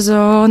komforta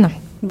zona.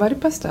 Vari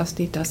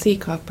pastāstīt tā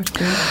sīkāk par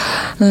to?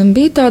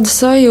 Bija tāda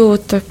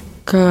sajūta,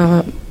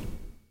 ka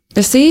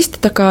es īsti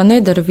tā kā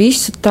nedaru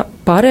visu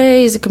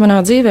pareizi, ka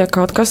manā dzīvē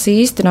kaut kas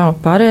īsti nav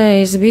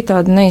pareizi, bija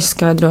tādi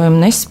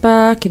neizskaidrojami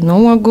nespēki,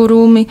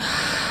 nogurumi.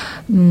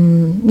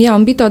 Jā,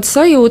 un bija tāda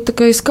sajūta,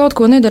 ka es kaut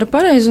ko nedaru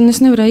pareizi, un es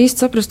nevarēju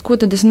īsti saprast, ko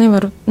tad es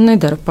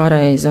nedaru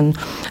pareizi. Un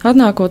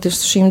atnākot uz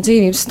šīm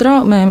dzīvības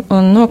traumēm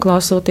un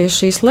noklausoties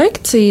šīs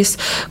lekcijas,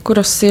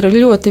 kuras ir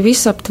ļoti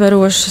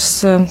visaptverošas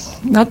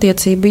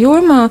attiecību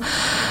jomā,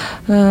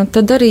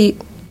 tad arī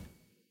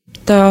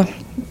tā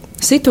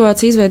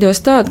situācija izveidojas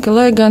tāda, ka,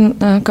 lai gan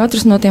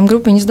katrs no tiem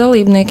grupiņas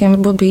dalībniekiem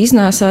varbūt bija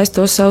iznēsājis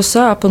to savu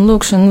sāpu un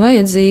lūkšanu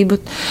vajadzību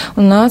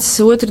un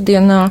nācis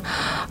otrdienā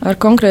ar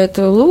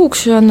konkrētu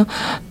lūkšanu,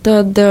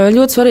 tad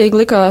ļoti svarīgi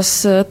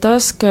likās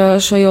tas,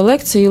 ka šajo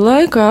lekciju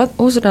laikā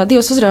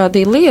Dievs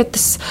uzrādīja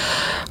lietas,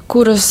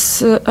 kuras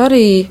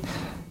arī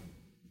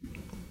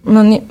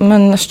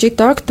man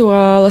šķita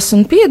aktuālas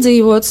un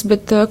piedzīvotas,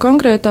 bet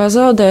konkrētā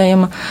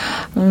zaudējuma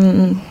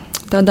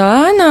tādā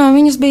ēnā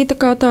viņas bija tā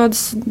kā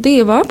tādas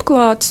Dieva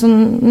apklātas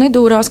un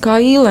nedūrās kā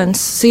īlens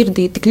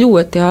sirdī tik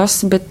ļoti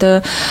asi, bet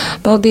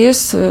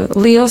paldies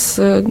liels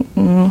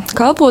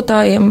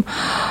kalpotājiem,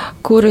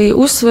 kuri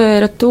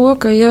uzsvēra to,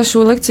 ka ja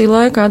šo lekciju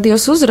laikā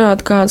Dievs uzrāda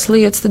kādas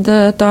lietas, tad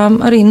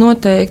tām arī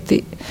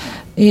noteikti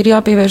ir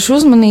jāpievērš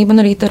uzmanība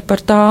un arī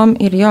par tām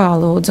ir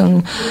jālūdz.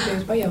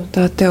 Gribētu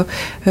pajautāt tev,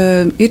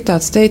 ir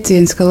tāds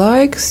teiciens, ka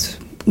laiks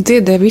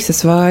dziedē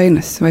visas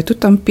vainas, vai tu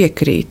tam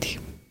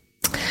piekrīti?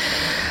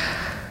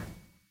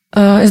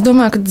 Es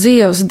domāju, ka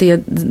Dievs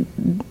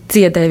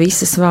dziedē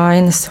visas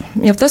vainas.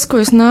 Jau tas, ko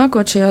es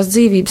nākot šajās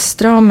dzīvības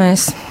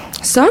straumēs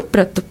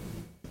sapratu,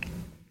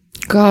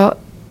 ka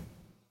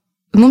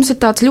mums ir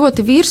tāds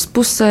ļoti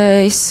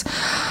virspusējs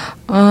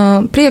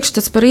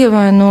priekšstats par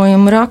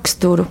ievainojumu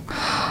raksturu.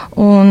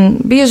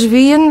 Un bieži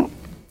vien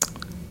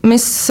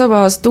mēs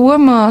savās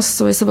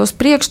domās vai savos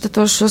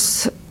priekšstatos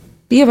šos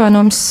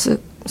ievainojumus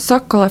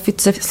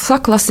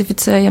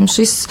saklasificējam.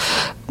 Šis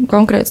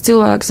konkrēts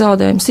cilvēks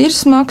zaudējums ir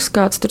smags,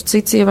 kāds tur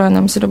cits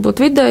ievainojums ir varbūt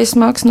vidēji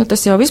smags,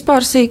 tas jau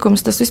vispār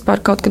sīkums, tas vispār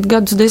kaut kad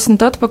gadus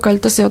 10 atpakaļ,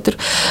 tas jau tur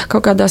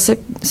kaut kādā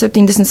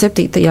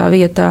 77.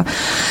 vietā.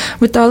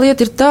 Bet tā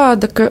lieta ir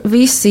tāda, ka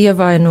visi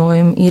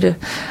ievainojumi ir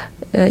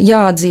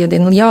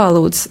jādziedina,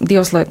 jālūdz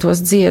Dievs, lai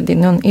tos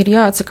dziedina, un ir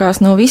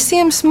jāatsakās no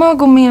visiem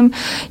smagumiem,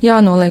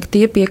 jānoliek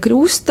tie pie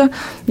krusta,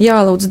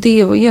 jālūdz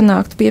Dievu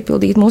ienākt,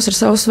 piepildīt mūs ar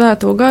savu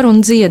svēto garu un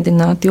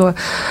dziedināt, jo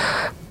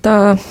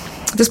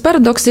tas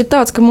paradoks ir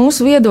tāds, ka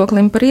mūsu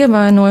viedoklim par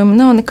ievainojumu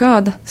nav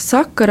nekāda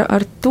sakara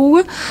ar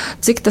to,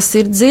 cik tas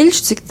ir dziļš,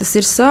 cik tas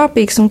ir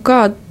sāpīgs un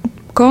kādu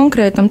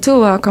konkrētam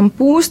cilvēkam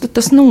pūstu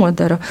tas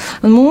nodara.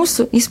 Un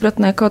mūsu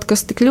izpratnē kaut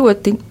kas tik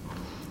ļoti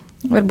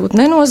varbūt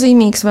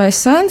nenozīmīgs vai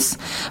sens,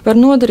 var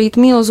nodarīt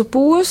milzu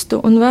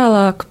postu un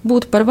vēlāk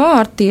būt par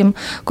vārtiem,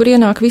 kur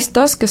ienāk viss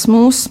tas, kas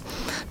mūs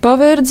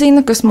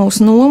pavērdzina, kas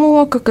mūs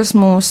nomoka, kas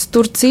mūs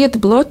tur cieta,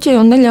 bloķē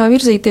un neļauj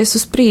virzīties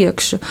uz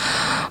priekšu.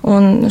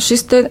 Un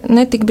šis te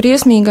netik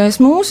briesmīgais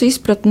mūsu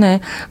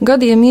izpratnē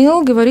gadiem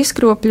ilgi var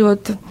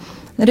izkropļot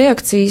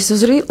reakcijas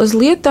uz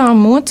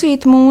lietām,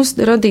 mocīt mūs,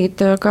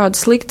 radīt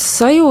kādas sliktas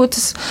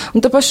sajūtas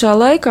un tā pašā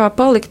laikā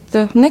palikt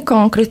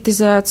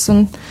nekonkretizēts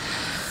un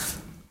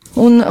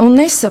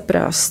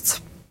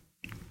nesaprasts.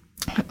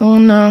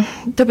 Un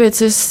tāpēc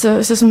es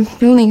esmu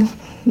pilnīgi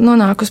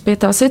nonākusi pie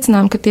tā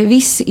secinājuma, ka tie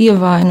visi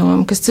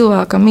ievainojumi, kas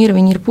cilvēkam ir,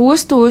 viņi ir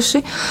postoši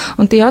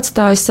un tie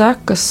atstāja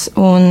sekas.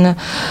 Un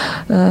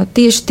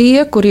tieši tie,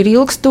 kuri ir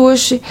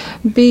ilgstoši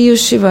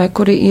bijuši vai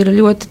kuri ir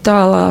ļoti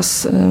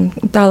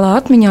tālā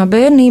atmiņā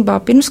bērnībā,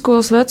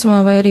 pirmskolas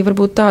vecumā vai arī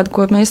varbūt tādi,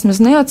 ko mēs maz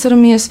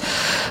neatceramies,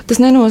 tas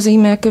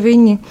nenozīmē, ka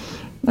viņi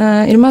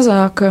ir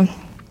mazāk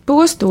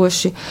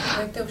postoši.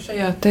 Vai tev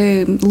šajā te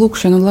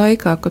lūkšanu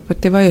laikā, kad par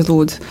tevi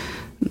aizlūdz,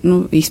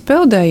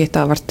 izpeldēja,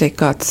 tā var teikt,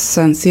 kāds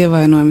sens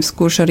ievainojums,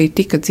 kurš arī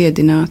tika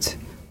dziedināts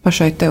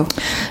pašai tev?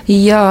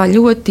 Jā,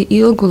 ļoti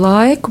ilgu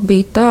laiku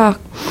bija tā,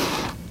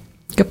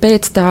 ka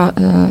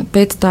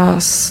pēc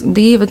tās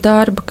Dieva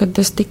darba, kad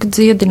es tiku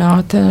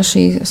dziedināta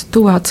šī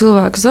tuvā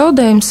cilvēka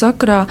zaudējuma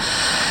sakrā,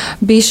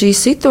 bija šī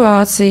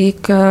situācija,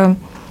 ka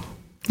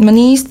man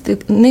īsti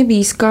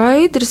nebija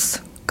skaidrs,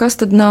 kas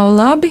tad nav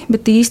labi,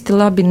 bet īsti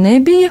labi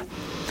nebija.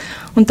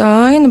 Un tā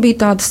aina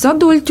bija tāda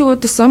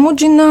saduļķota,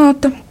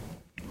 samudžināta.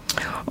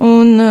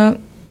 Un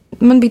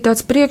man bija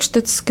tāds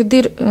priekšstats, ka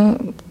ir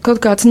kaut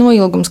kāds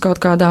noilgums kaut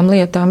kādām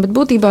lietām, bet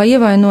būtībā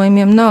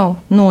ievainojumiem nav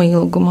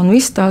noilguma. Un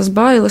visas tās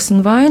bailes un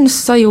vainas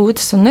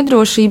sajūtas un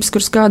nedrošības,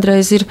 kuras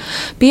kādreiz ir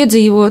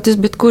piedzīvotas,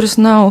 bet kuras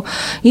nav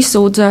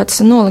izsūdzētas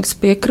un noliktas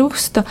pie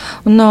krusta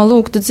un nav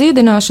lūgta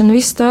dziedināšana,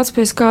 viss tāds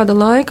pēc kāda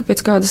laika,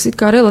 pēc kādas it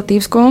kā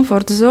relatīvas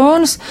komforta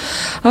zonas,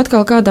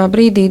 atkal kādā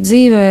brīdī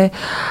dzīvē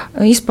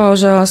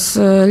izpaužās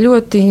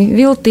ļoti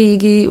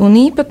viltīgi un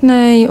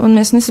īpatnēji, un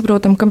mēs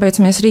nesaprotam, kāpēc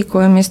mēs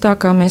rīkojamies tā,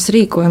 kā mēs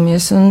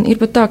rīkojamies. Un ir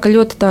pat tā, ka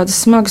ļoti tādas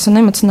smagas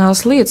un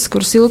emocionālas lietas,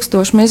 kuras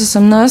ilgstoši mēs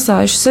esam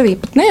nēsājuši sevī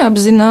pat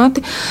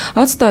neapzināti,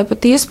 atstāja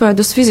pat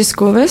iespaidu uz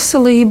fizisko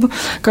veselību,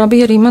 kā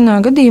bija arī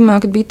manā gadījumā,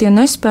 kad bija tie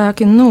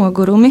nespēki un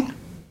nogurumi.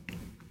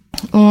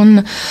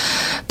 Un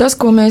tas,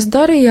 ko mēs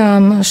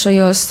darījām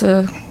šajos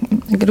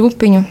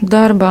grupiņu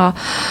darbā,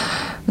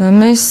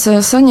 mēs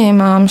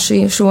saņēmām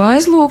šo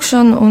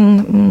aizlūgšanu, un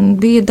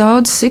bija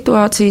daudz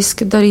situācijas,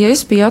 kad arī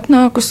es biju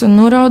atnākusi un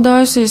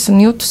noraudājusies un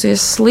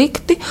jutusies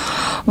slikti,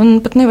 un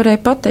pat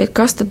nevarēju pateikt,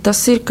 kas tad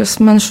tas ir, kas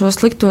man šo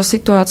slikto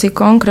situāciju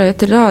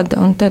konkrēti rada.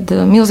 Un tad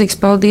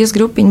milzīgs paldies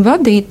grupiņu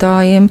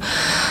vadītājiem,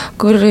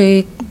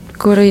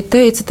 kuri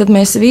teica, tad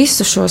mēs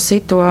visu šo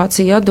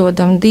situāciju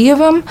atdodam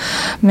Dievam,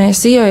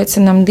 mēs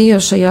ieaicinām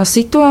Dievu šajā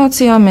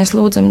situācijā, mēs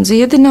lūdzam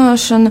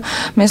dziedināšanu,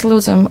 mēs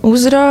lūdzam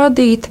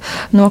uzrādīt,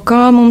 no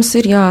kā mums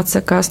ir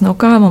jāatsakās, no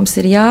kā mums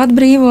ir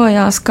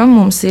jāatbrīvojās, kam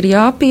mums ir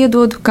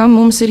jāpiedod, kam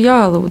mums ir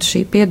jālūdz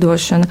šī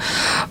piedošana.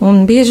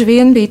 Un bieži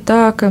vien bija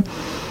tā, ka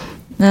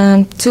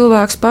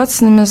cilvēks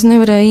pats nemaz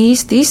nevarēja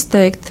īsti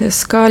izteikt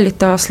skaļi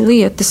tās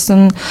lietas,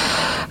 un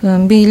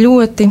bija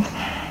ļoti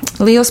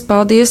liels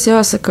paldies,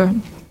 jāsaka,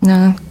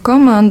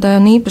 komandai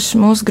un īpaši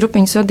mūsu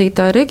grupiņas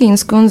vadītāja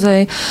Regīnas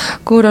kundzei,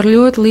 kur ar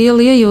ļoti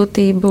lielu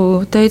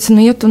iejūtību teica,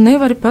 ja tu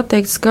nevari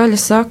pateikt skaļi,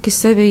 saki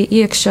sevi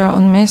iekšā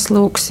un mēs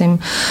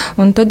lūksim.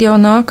 Un tad jau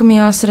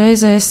nākamajās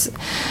reizēs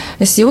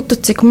es jūtu,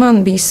 cik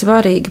man bija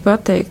svarīgi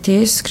pateikt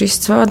Jēzus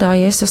Kristus vārdā,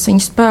 Jēzus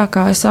viņa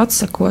spēkā, es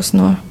atsakos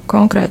no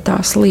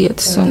konkrētās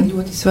lietas. Un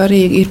ļoti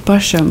svarīgi ir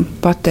pašam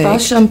pateikt.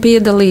 Pašam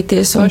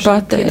piedalīties un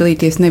pateikt.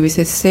 Piedalīties, nevis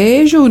es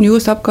sēžu un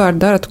jūs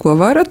apkārt darat, ko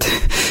varat,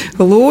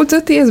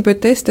 lūdzaties,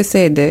 bet es te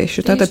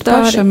sēdēšu. Tātad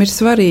pašam ir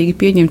svarīgi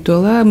pieņemt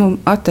to lēmumu,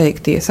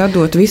 atteikties,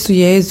 atdot visu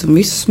jēzumu,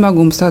 visu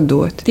smagumu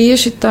atdot.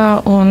 Tieši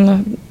tā,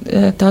 un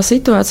tā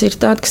situācija ir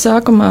tāda, ka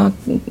sākumā,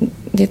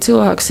 ja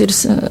cilvēks ir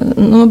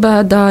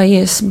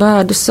nobēdājies,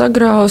 bēdu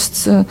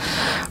sagrausts,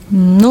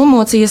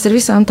 nomocījies ar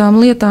visām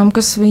tām lietām,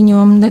 kas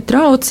viņam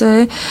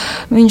netraucē,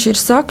 viņš ir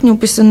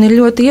sakņupis un ir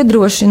ļoti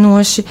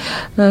iedrošinoši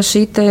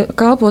šī te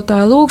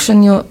kalpotāja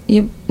lūkšana, jo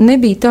ja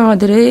nebija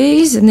tāda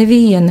reize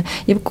neviena,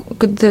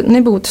 kad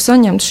nebūtu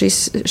saņemta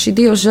šī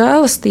Dieva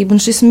žēlastība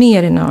un šis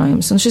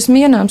mierinājums. Un šis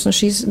mierinājums un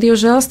šīs Dieva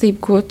žēlastība,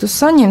 ko tu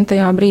saņem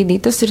tajā brīdī,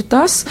 tas ir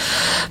tas,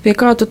 pie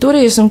kā tu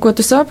turies un ko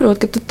tu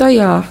saproti, ka tu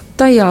tajā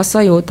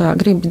sajūtā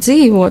gribi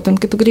dzīvot un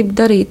ka tu gribi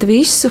darīt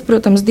visu,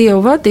 protams, Dieva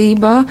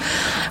vadībā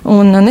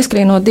un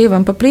neskrienot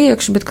Dievam pa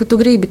priekšu, bet ka tu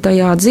gribi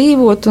tajā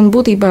dzīvot un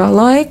būtībā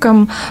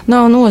laikam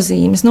nav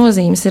nozīmes.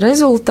 Nozīmes ir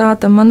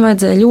rezultātam. Man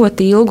vajadzēja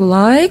ļoti ilgu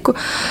laiku,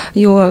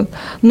 jo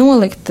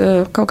nolikt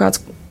kaut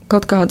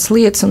kādas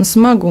lietas un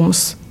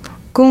smagumus.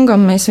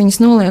 Kungam mēs viņus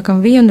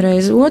noliekam vienu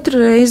reizi,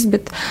 otru reizi,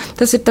 bet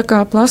tas ir tā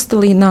kā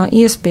plastilīnā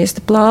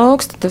iespiesta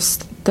plauksta,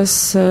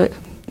 tas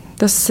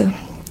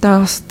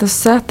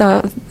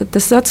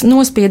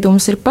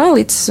nospiedums ir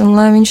palicis, un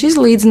lai viņš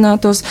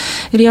izlīdzinātos,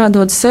 ir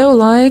jādod sev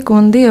laiku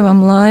un Dievam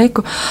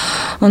laiku.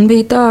 Un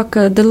bija tā,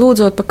 ka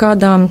lūdzot par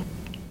kādām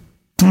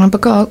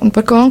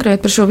par konkrēti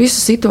par šo visu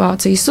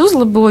situācijas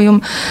uzlabojumu,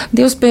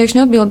 Dievs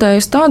pēkšņi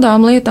atbildēja uz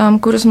tādām lietām,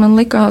 kuras man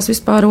likās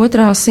vispār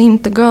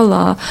 200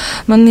 galā.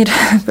 Man ir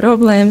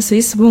problēmas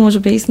visu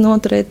mūžu bijis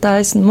noturēt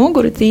taisnu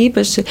muguru,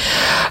 tīpaši,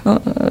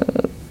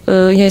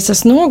 ja es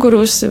esmu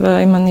nogurusi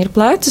vai man ir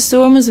pleca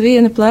soma uz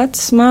viena pleca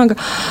smaga,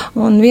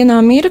 un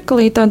vienā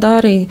mirklī tādā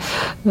arī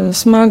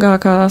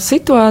smagākā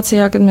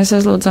situācijā, kad mēs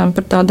aizlūdzām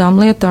par tādām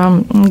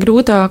lietām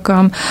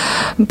grūtākām,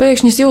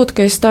 pēkšņi es jūtu,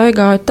 ka es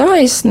staigāju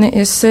taisni,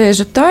 es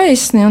sēžu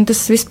taisni, un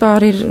tas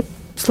vispār ir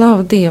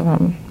slava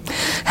Dievam.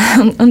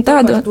 Un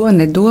tādu, tu par to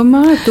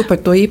nedomāji, tu par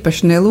to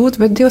īpaši nelūdz,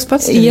 bet Dievs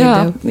pats tev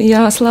iedeva.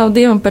 Jā, slāv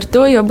Dievam par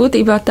to, jo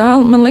būtībā tā,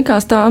 man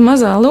likās tā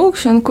mazā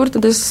lūkšana, kur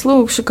tad es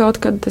lūkšu kaut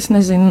kad, es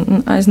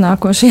nezinu,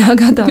 aiznākošajā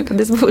gadā, kad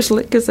es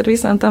būšu likas ar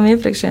visām tām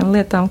iepriekšējām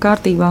lietām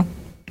kārtībā.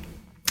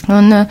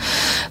 Un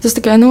tas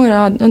tikai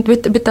norāda,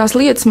 bet tās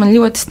lietas man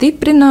ļoti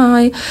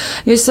stiprināja,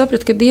 jo es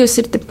sapratu, ka Dievs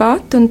ir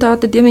tepat, un tā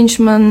tad, ja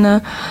viņš man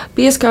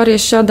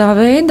pieskāries šādā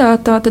veidā,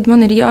 tā tad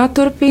man ir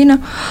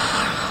jāturpina.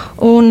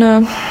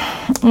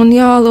 un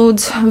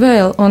jālūdz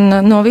vēl, un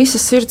no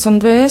visas sirds un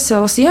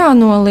dvēseles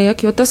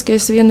jānoliek, jo tas, ka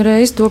es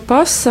vienreiz to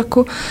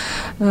pasaku,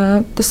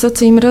 tas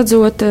acīm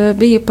redzot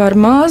bija par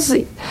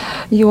mazi,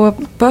 jo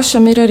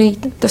pašam ir arī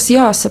tas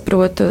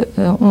jāsaprot,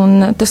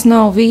 un tas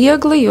nav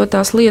viegli, jo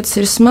tās lietas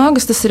ir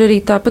smagas, tas ir arī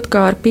tāpat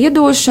kā ar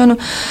piedošanu.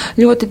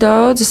 Ļoti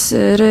daudzas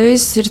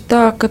reizes ir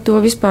tā, ka to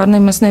vispār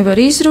nemaz nevar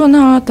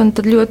izrunāt, un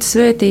tad ļoti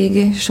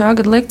svētīgi šā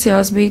gada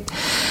lekcijās bija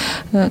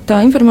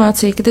tā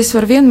informācija, ka es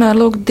varu vienmēr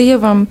lūgt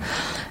Dievam,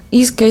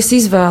 ka es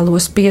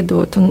izvēlos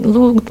piedot un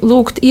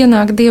lūgt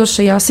ienākt Dievu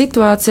šajā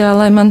situācijā,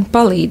 lai man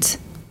palīdz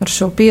ar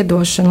šo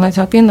piedošanu, lai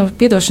tā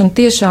piedošana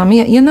tiešām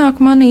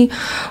ienāk manī,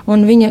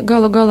 un viņa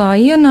galu galā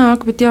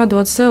ienāk, bet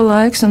jādod sev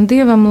laiks un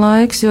Dievam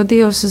laiks, jo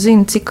Dievs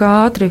zina, cik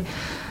ātri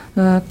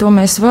to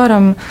mēs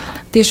varam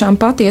tiešām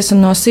patiesi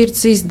un no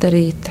sirds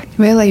izdarīt.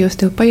 Vēlējos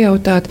tev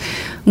pajautāt,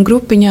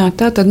 grupiņā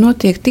tā tad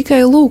notiek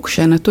tikai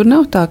lūkšana, tur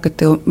nav tā, ka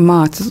tev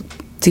māca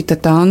cita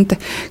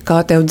tante, kā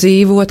tev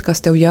dzīvot,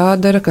 kas tev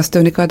jādara, kas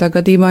tev nekādā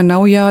gadījumā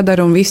nav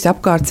jādara, un visi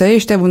apkārt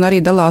sēž tev un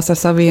arī dalās ar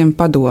saviem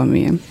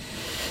padomiem.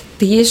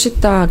 Tieši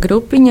tā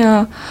grupiņā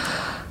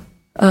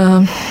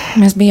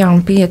mēs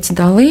bijām 5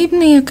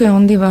 dalībnieki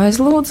un 2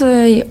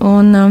 aizlūdzēji,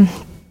 un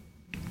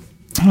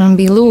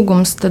bija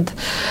lūgums, tad,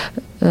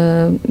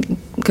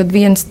 kad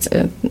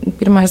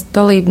pirmais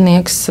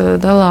dalībnieks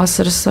dalās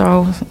ar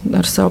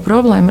savu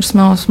problēmu,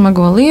 ar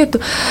smago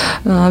lietu,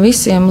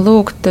 visiem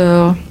lūgt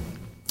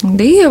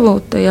Dievu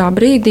tajā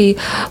brīdī,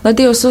 lai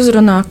Dievs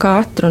uzrunā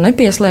katru,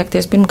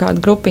 nepieslēgties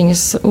pirmkārt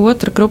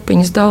otra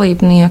grupiņas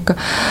dalībnieka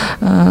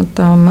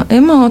tām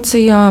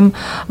emocijām,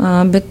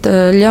 bet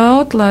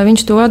ļaut, lai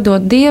viņš to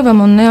atdod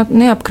Dievam un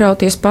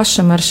neapkrauties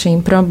pašam ar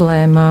šīm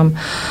problēmām.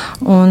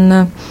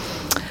 Un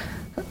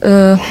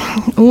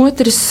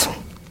otrs,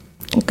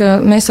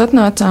 ka mēs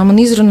atnācām un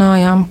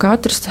izrunājām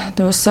katrs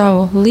to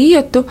savu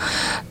lietu,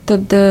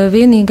 tad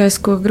vienīgais,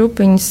 ko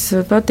grupiņas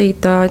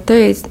vadītāji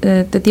teica,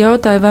 tad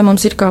jautāja, vai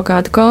mums ir kaut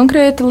kāda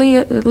konkrēta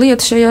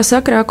lieta šajā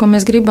sakrā, ko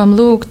mēs gribam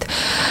lūgt,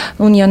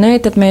 un ja nē,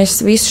 tad mēs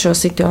visu šo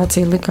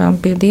situāciju likām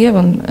pie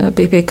Dieva un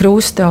pie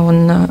krusta,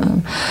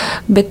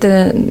 bet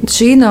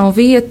šī nav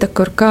vieta,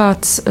 kur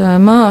kāds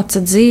māca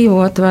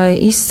dzīvot vai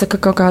izsaka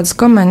kaut kādus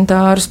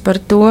komentārus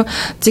par to,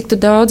 cik tu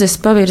daudz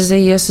esi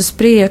pavirzījies uz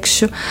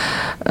priekšu.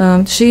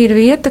 Šī ir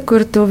vieta,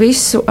 kur tu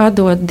visu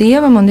atdod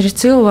Dievam, un ir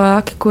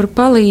cilvēki, kur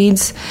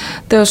palīdz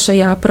tev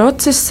šajā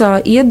procesā,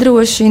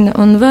 iedrošina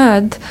un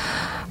ved.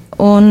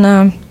 Un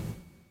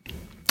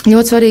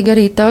ļoti svarīgi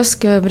arī tas,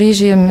 ka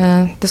brīžiem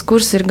tas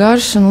kurs ir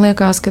garš un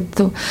liekas, ka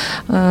tu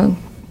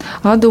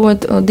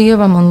atdod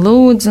Dievam un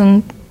lūdz, un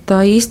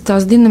tā īsti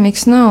tās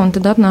dinamikas nav, un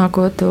tad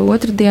atnākot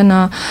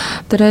otrdienā,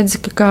 tu redzi,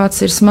 ka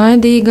kāds ir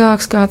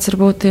smaidīgāks, kāds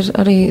varbūt ir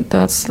arī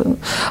tāds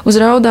uz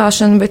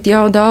raudāšanu, bet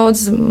jau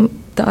daudz,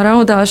 tā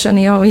raudāšana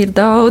jau ir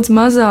daudz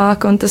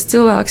mazāka, un tas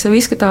cilvēks jau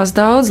izskatās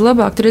daudz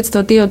labāk. Tu redz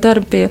to Dievu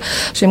darbu pie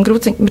šiem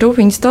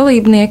grupiņas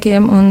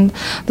dalībniekiem, un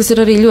tas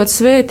ir arī ļoti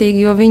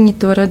svētīgi, jo viņi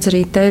to redz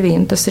arī tevī,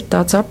 un tas ir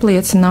tāds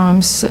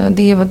apliecinājums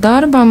Dieva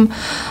darbam,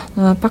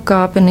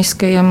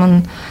 pakāpeniskajam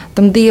un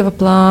tam Dieva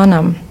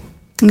plānam.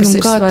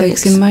 Kā,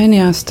 teiksim,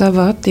 mainījās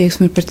tava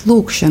attieksme pret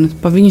lūkšanu,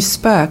 pa viņu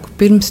spēku,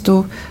 pirms tu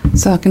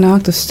sāki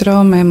nākt uz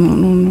straumēm,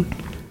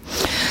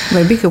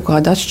 vai bija kaut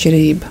kāda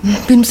atšķirība?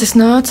 Pirms es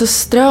nācu uz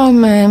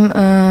straumēm,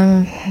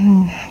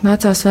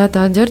 Vecā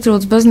Svētā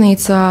Ģertrūdes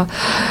baznīcā,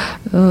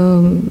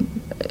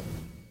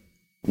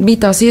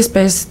 bija tās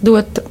iespējas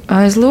dot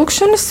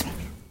aizlūkšanas,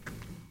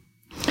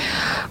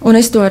 un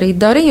es to arī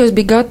darīju, es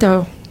biju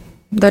gatava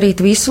darīt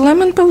visu, lai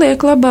man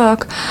paliek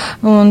labāk,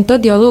 un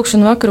tad jau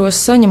lūkšanu vakaros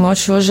saņemot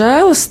šo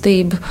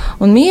žēlastību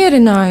un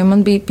mierinājumu,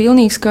 man bija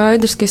pilnīgi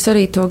skaidrs, ka es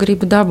arī to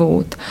gribu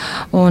dabūt.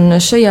 Un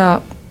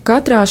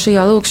katrā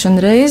šajā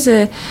lūkšana reizē,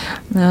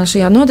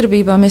 šajā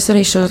nodarbībā mēs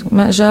arī šo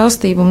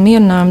žēlastību un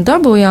mierinājumu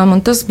dabūjām,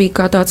 un tas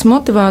bija kā tāds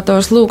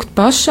motivators lūgt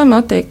pašam,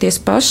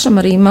 atteikties pašam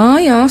arī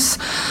mājās,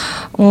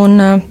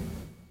 un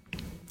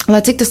lai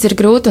cik tas ir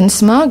grūti un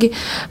smagi,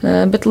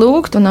 bet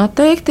lūgt un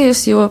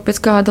atteikties, jo pēc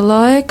kāda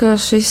laika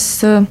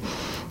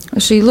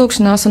šī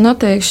lūkšanās un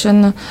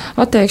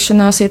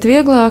atteikšanās iet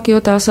vieglāk, jo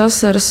tās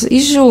asaras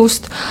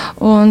izžūst,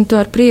 un tu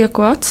ar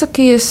prieku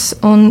atsakies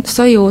un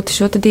sajūti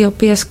šo te Dievu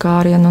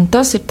pieskārienu. Un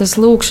tas ir tas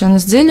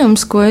lūkšanas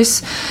dziļums, ko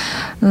es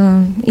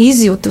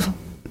izjūtu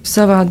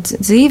savā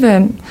dzīvē,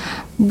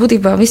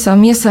 būtībā visā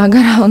miesā,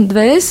 garā un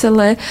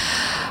dvēselē,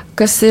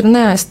 kas ir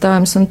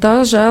neaizstājams, un tā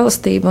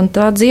žēlastība un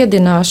tā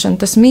dziedināšana,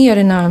 tas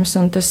mierinājums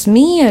un tas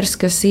miers,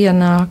 kas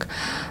ienāk,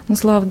 un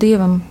slāva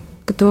Dievam,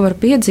 ka to var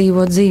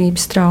piedzīvot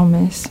dzīvības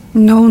traumēs.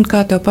 Un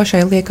kā tev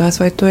pašai liekas,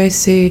 vai tu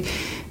esi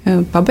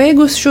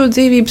pabeigusi šo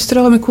dzīvības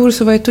traumu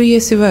kursu, vai tu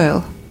iesi vēl?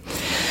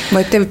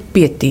 Vai tev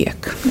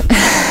pietiek?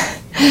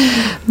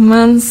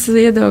 Mans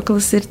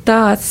viedoklis ir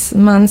tāds,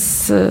 mans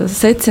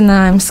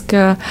secinājums,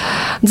 ka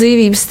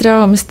dzīvības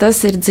traumas tas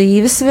ir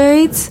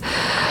dzīvesveids,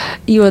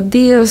 jo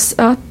Dievs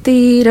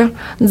attīra,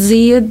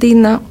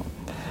 dziedina,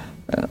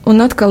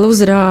 un atkal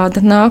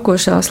uzrāda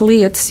nākošās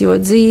lietas, jo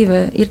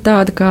dzīve ir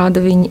tāda,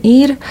 kāda viņa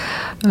ir.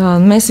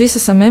 Mēs visi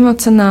esam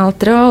emocionāli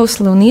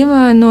trausli un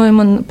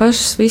ievainojami, un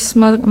pašas visas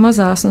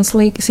mazās un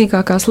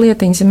sīkākās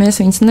lietiņas, ja mēs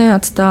viņas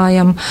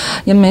neatstājam,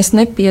 ja mēs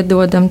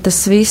nepiedodam,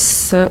 tas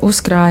viss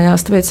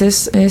uzkrājās. Tāpēc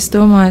es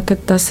domāju, ka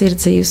tas ir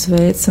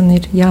dzīvesveids un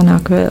ir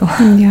jānāk vēl.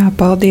 Jā,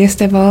 paldies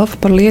tev, Alfa,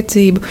 par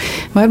liecību.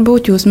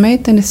 Varbūt jūs,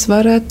 meitenes,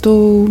 varētu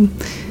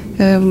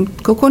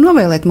kaut ko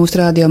novēlēt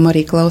mūsu rādījuma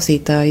arī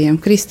klausītājiem.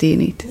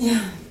 Kristīnīte. Jā.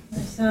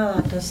 Es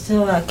vēlētos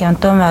cilvēkiem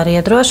tomēr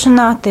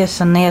iedrošināties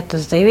un iet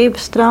uz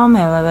dzīvības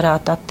traumiem, lai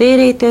varētu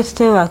attīrīties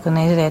cilvēku un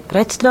iziet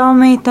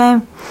pretstraumītēm,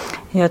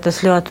 jo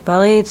tas ļoti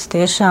palīdz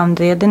tiešām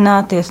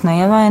dziedināties no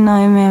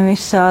ievainojumiem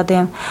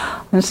visādiem.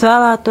 Un es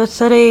vēlētos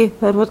arī,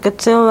 varbūt, ka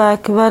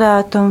cilvēki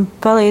varētu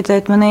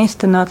palīdzēt man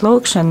īstenot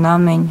lūkšanu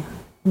namiņu.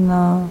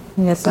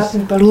 Ja tas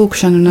ir par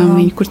lūkšanu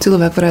namiņu, kur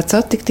cilvēki varētu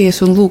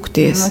satikties un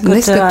lūgties,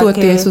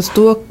 neskatoties uz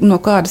to, no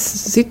kādas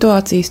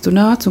situācijas tu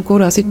nāc un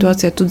kurā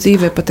situācijā tu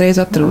dzīvē patreiz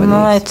atrodies.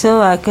 Lai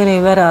cilvēki arī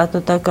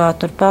varētu tā kā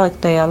tur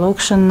palikt tajā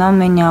lūkšanu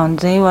namiņā un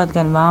dzīvot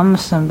gan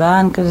mammas un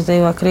bērni, kas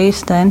dzīvo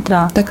krīzes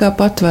centrā. Tā kā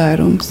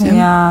patvērums.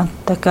 Jā,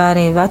 tā kā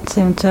arī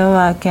veciem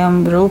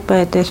cilvēkiem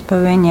rūpēties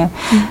par viņiem.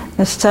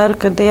 Es ceru,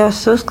 ka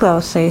Dievs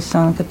uzklausīs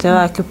un ka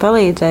cilvēki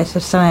palīdzēs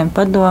ar saviem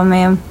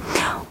padomiem.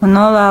 Un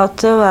novēlu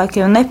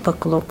cilvēkiem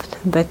nepaklupt,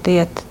 bet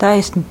iet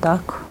taisnu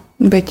taku.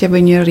 Bet ja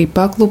viņi arī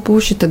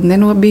paklupuši, tad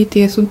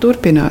nenobīties un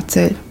turpināt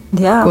ceļu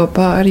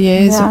kopā ar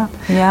Jēzu.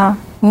 Jā.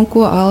 Un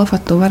ko,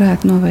 Alfa, tu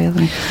varētu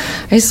novēlēt?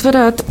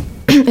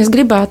 Es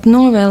gribētu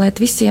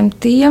novēlēt visiem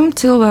tiem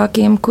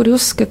cilvēkiem, kuri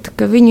uzskata,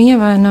 ka viņu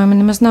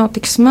ievainojumi nemaz nav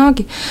tik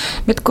smagi,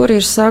 bet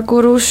kuri ir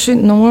saguruši,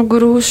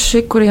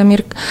 noguruši, kuriem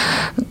ir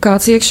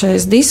kāds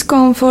iekšējs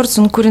diskomforts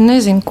un kuri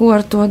nezin, ko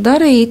ar to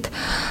darīt.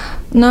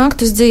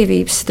 Nākt uz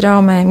dzīvības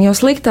traumēm, jo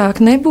sliktāk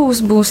nebūs,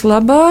 būs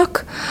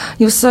labāk,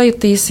 jūs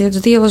sajutīsiet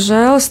Dieva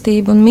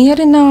žēlastību un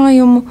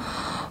mierinājumu,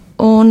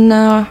 un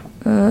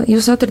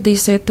jūs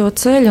atradīsiet to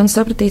ceļu un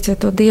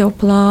sapratīsiet to Dieva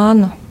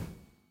plānu.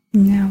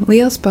 Jā,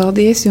 liels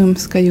paldies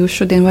jums, ka jūs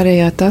šodien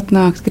varējāt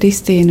atnākt,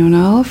 Kristīna un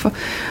Alfa,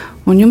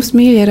 un jums,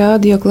 mīļie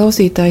rādio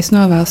klausītājs,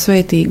 novēl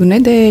svētīgu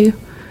nedēļu,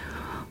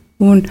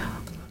 un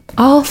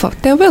Alfa,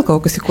 tev vēl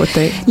kaut kas ir ko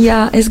teikt?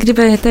 Jā, es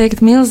gribēju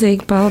teikt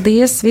milzīgi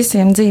paldies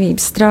visiem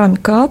dzīvības traumu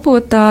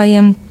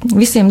kalpotājiem,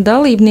 visiem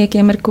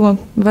dalībniekiem, ar ko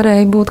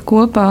varēja būt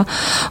kopā,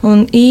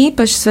 un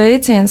īpaši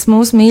sveiciens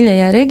mūsu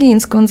mīļajai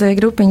Regīnas kundzei,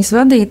 grupiņas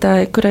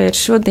vadītāji, kurai ir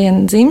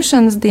šodien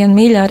dzimšanas diena.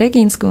 Mīļā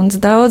Regīnas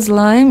kundze, daudz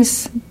laimes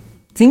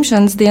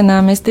dzimšanas dienā.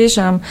 Mēs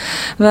tiešām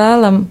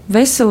vēlam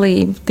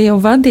veselību,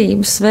 Dievu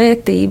vadību,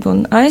 svētību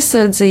un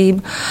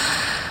aizsardzību.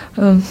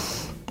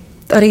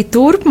 Arī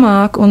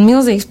turpmāk, un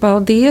milzīgs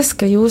paldies,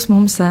 ka jūs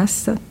mums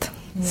esat.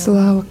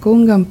 Slāva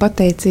kungam,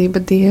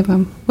 pateicība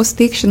Dievam. Uz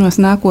tikšanos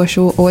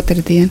nākošo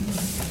otrdienu.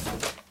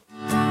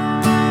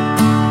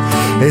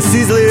 Es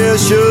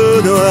izliešu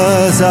no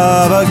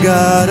sava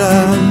gara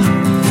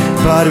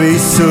par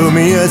visu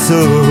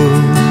miesu.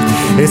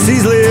 Es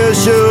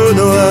izliešu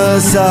no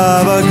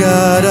sava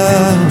gara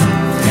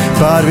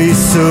par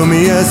visu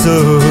miesu.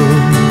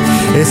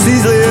 Es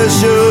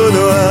izliešu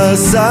no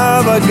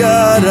sava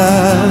gara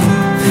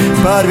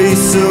par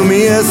visu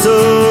miesu.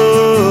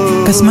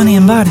 Kas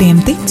maniem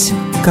vārdiem tic,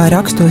 kā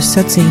rakstos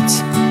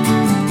sacīts,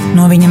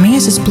 no viņa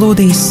miesas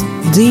plūdīs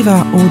dzīvā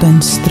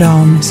ūdens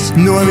straumes.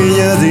 No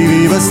viņa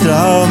dzīvības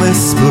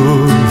traumes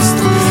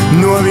plūst,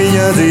 no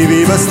viņa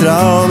dzīvības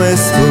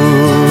traumes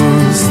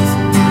plūst.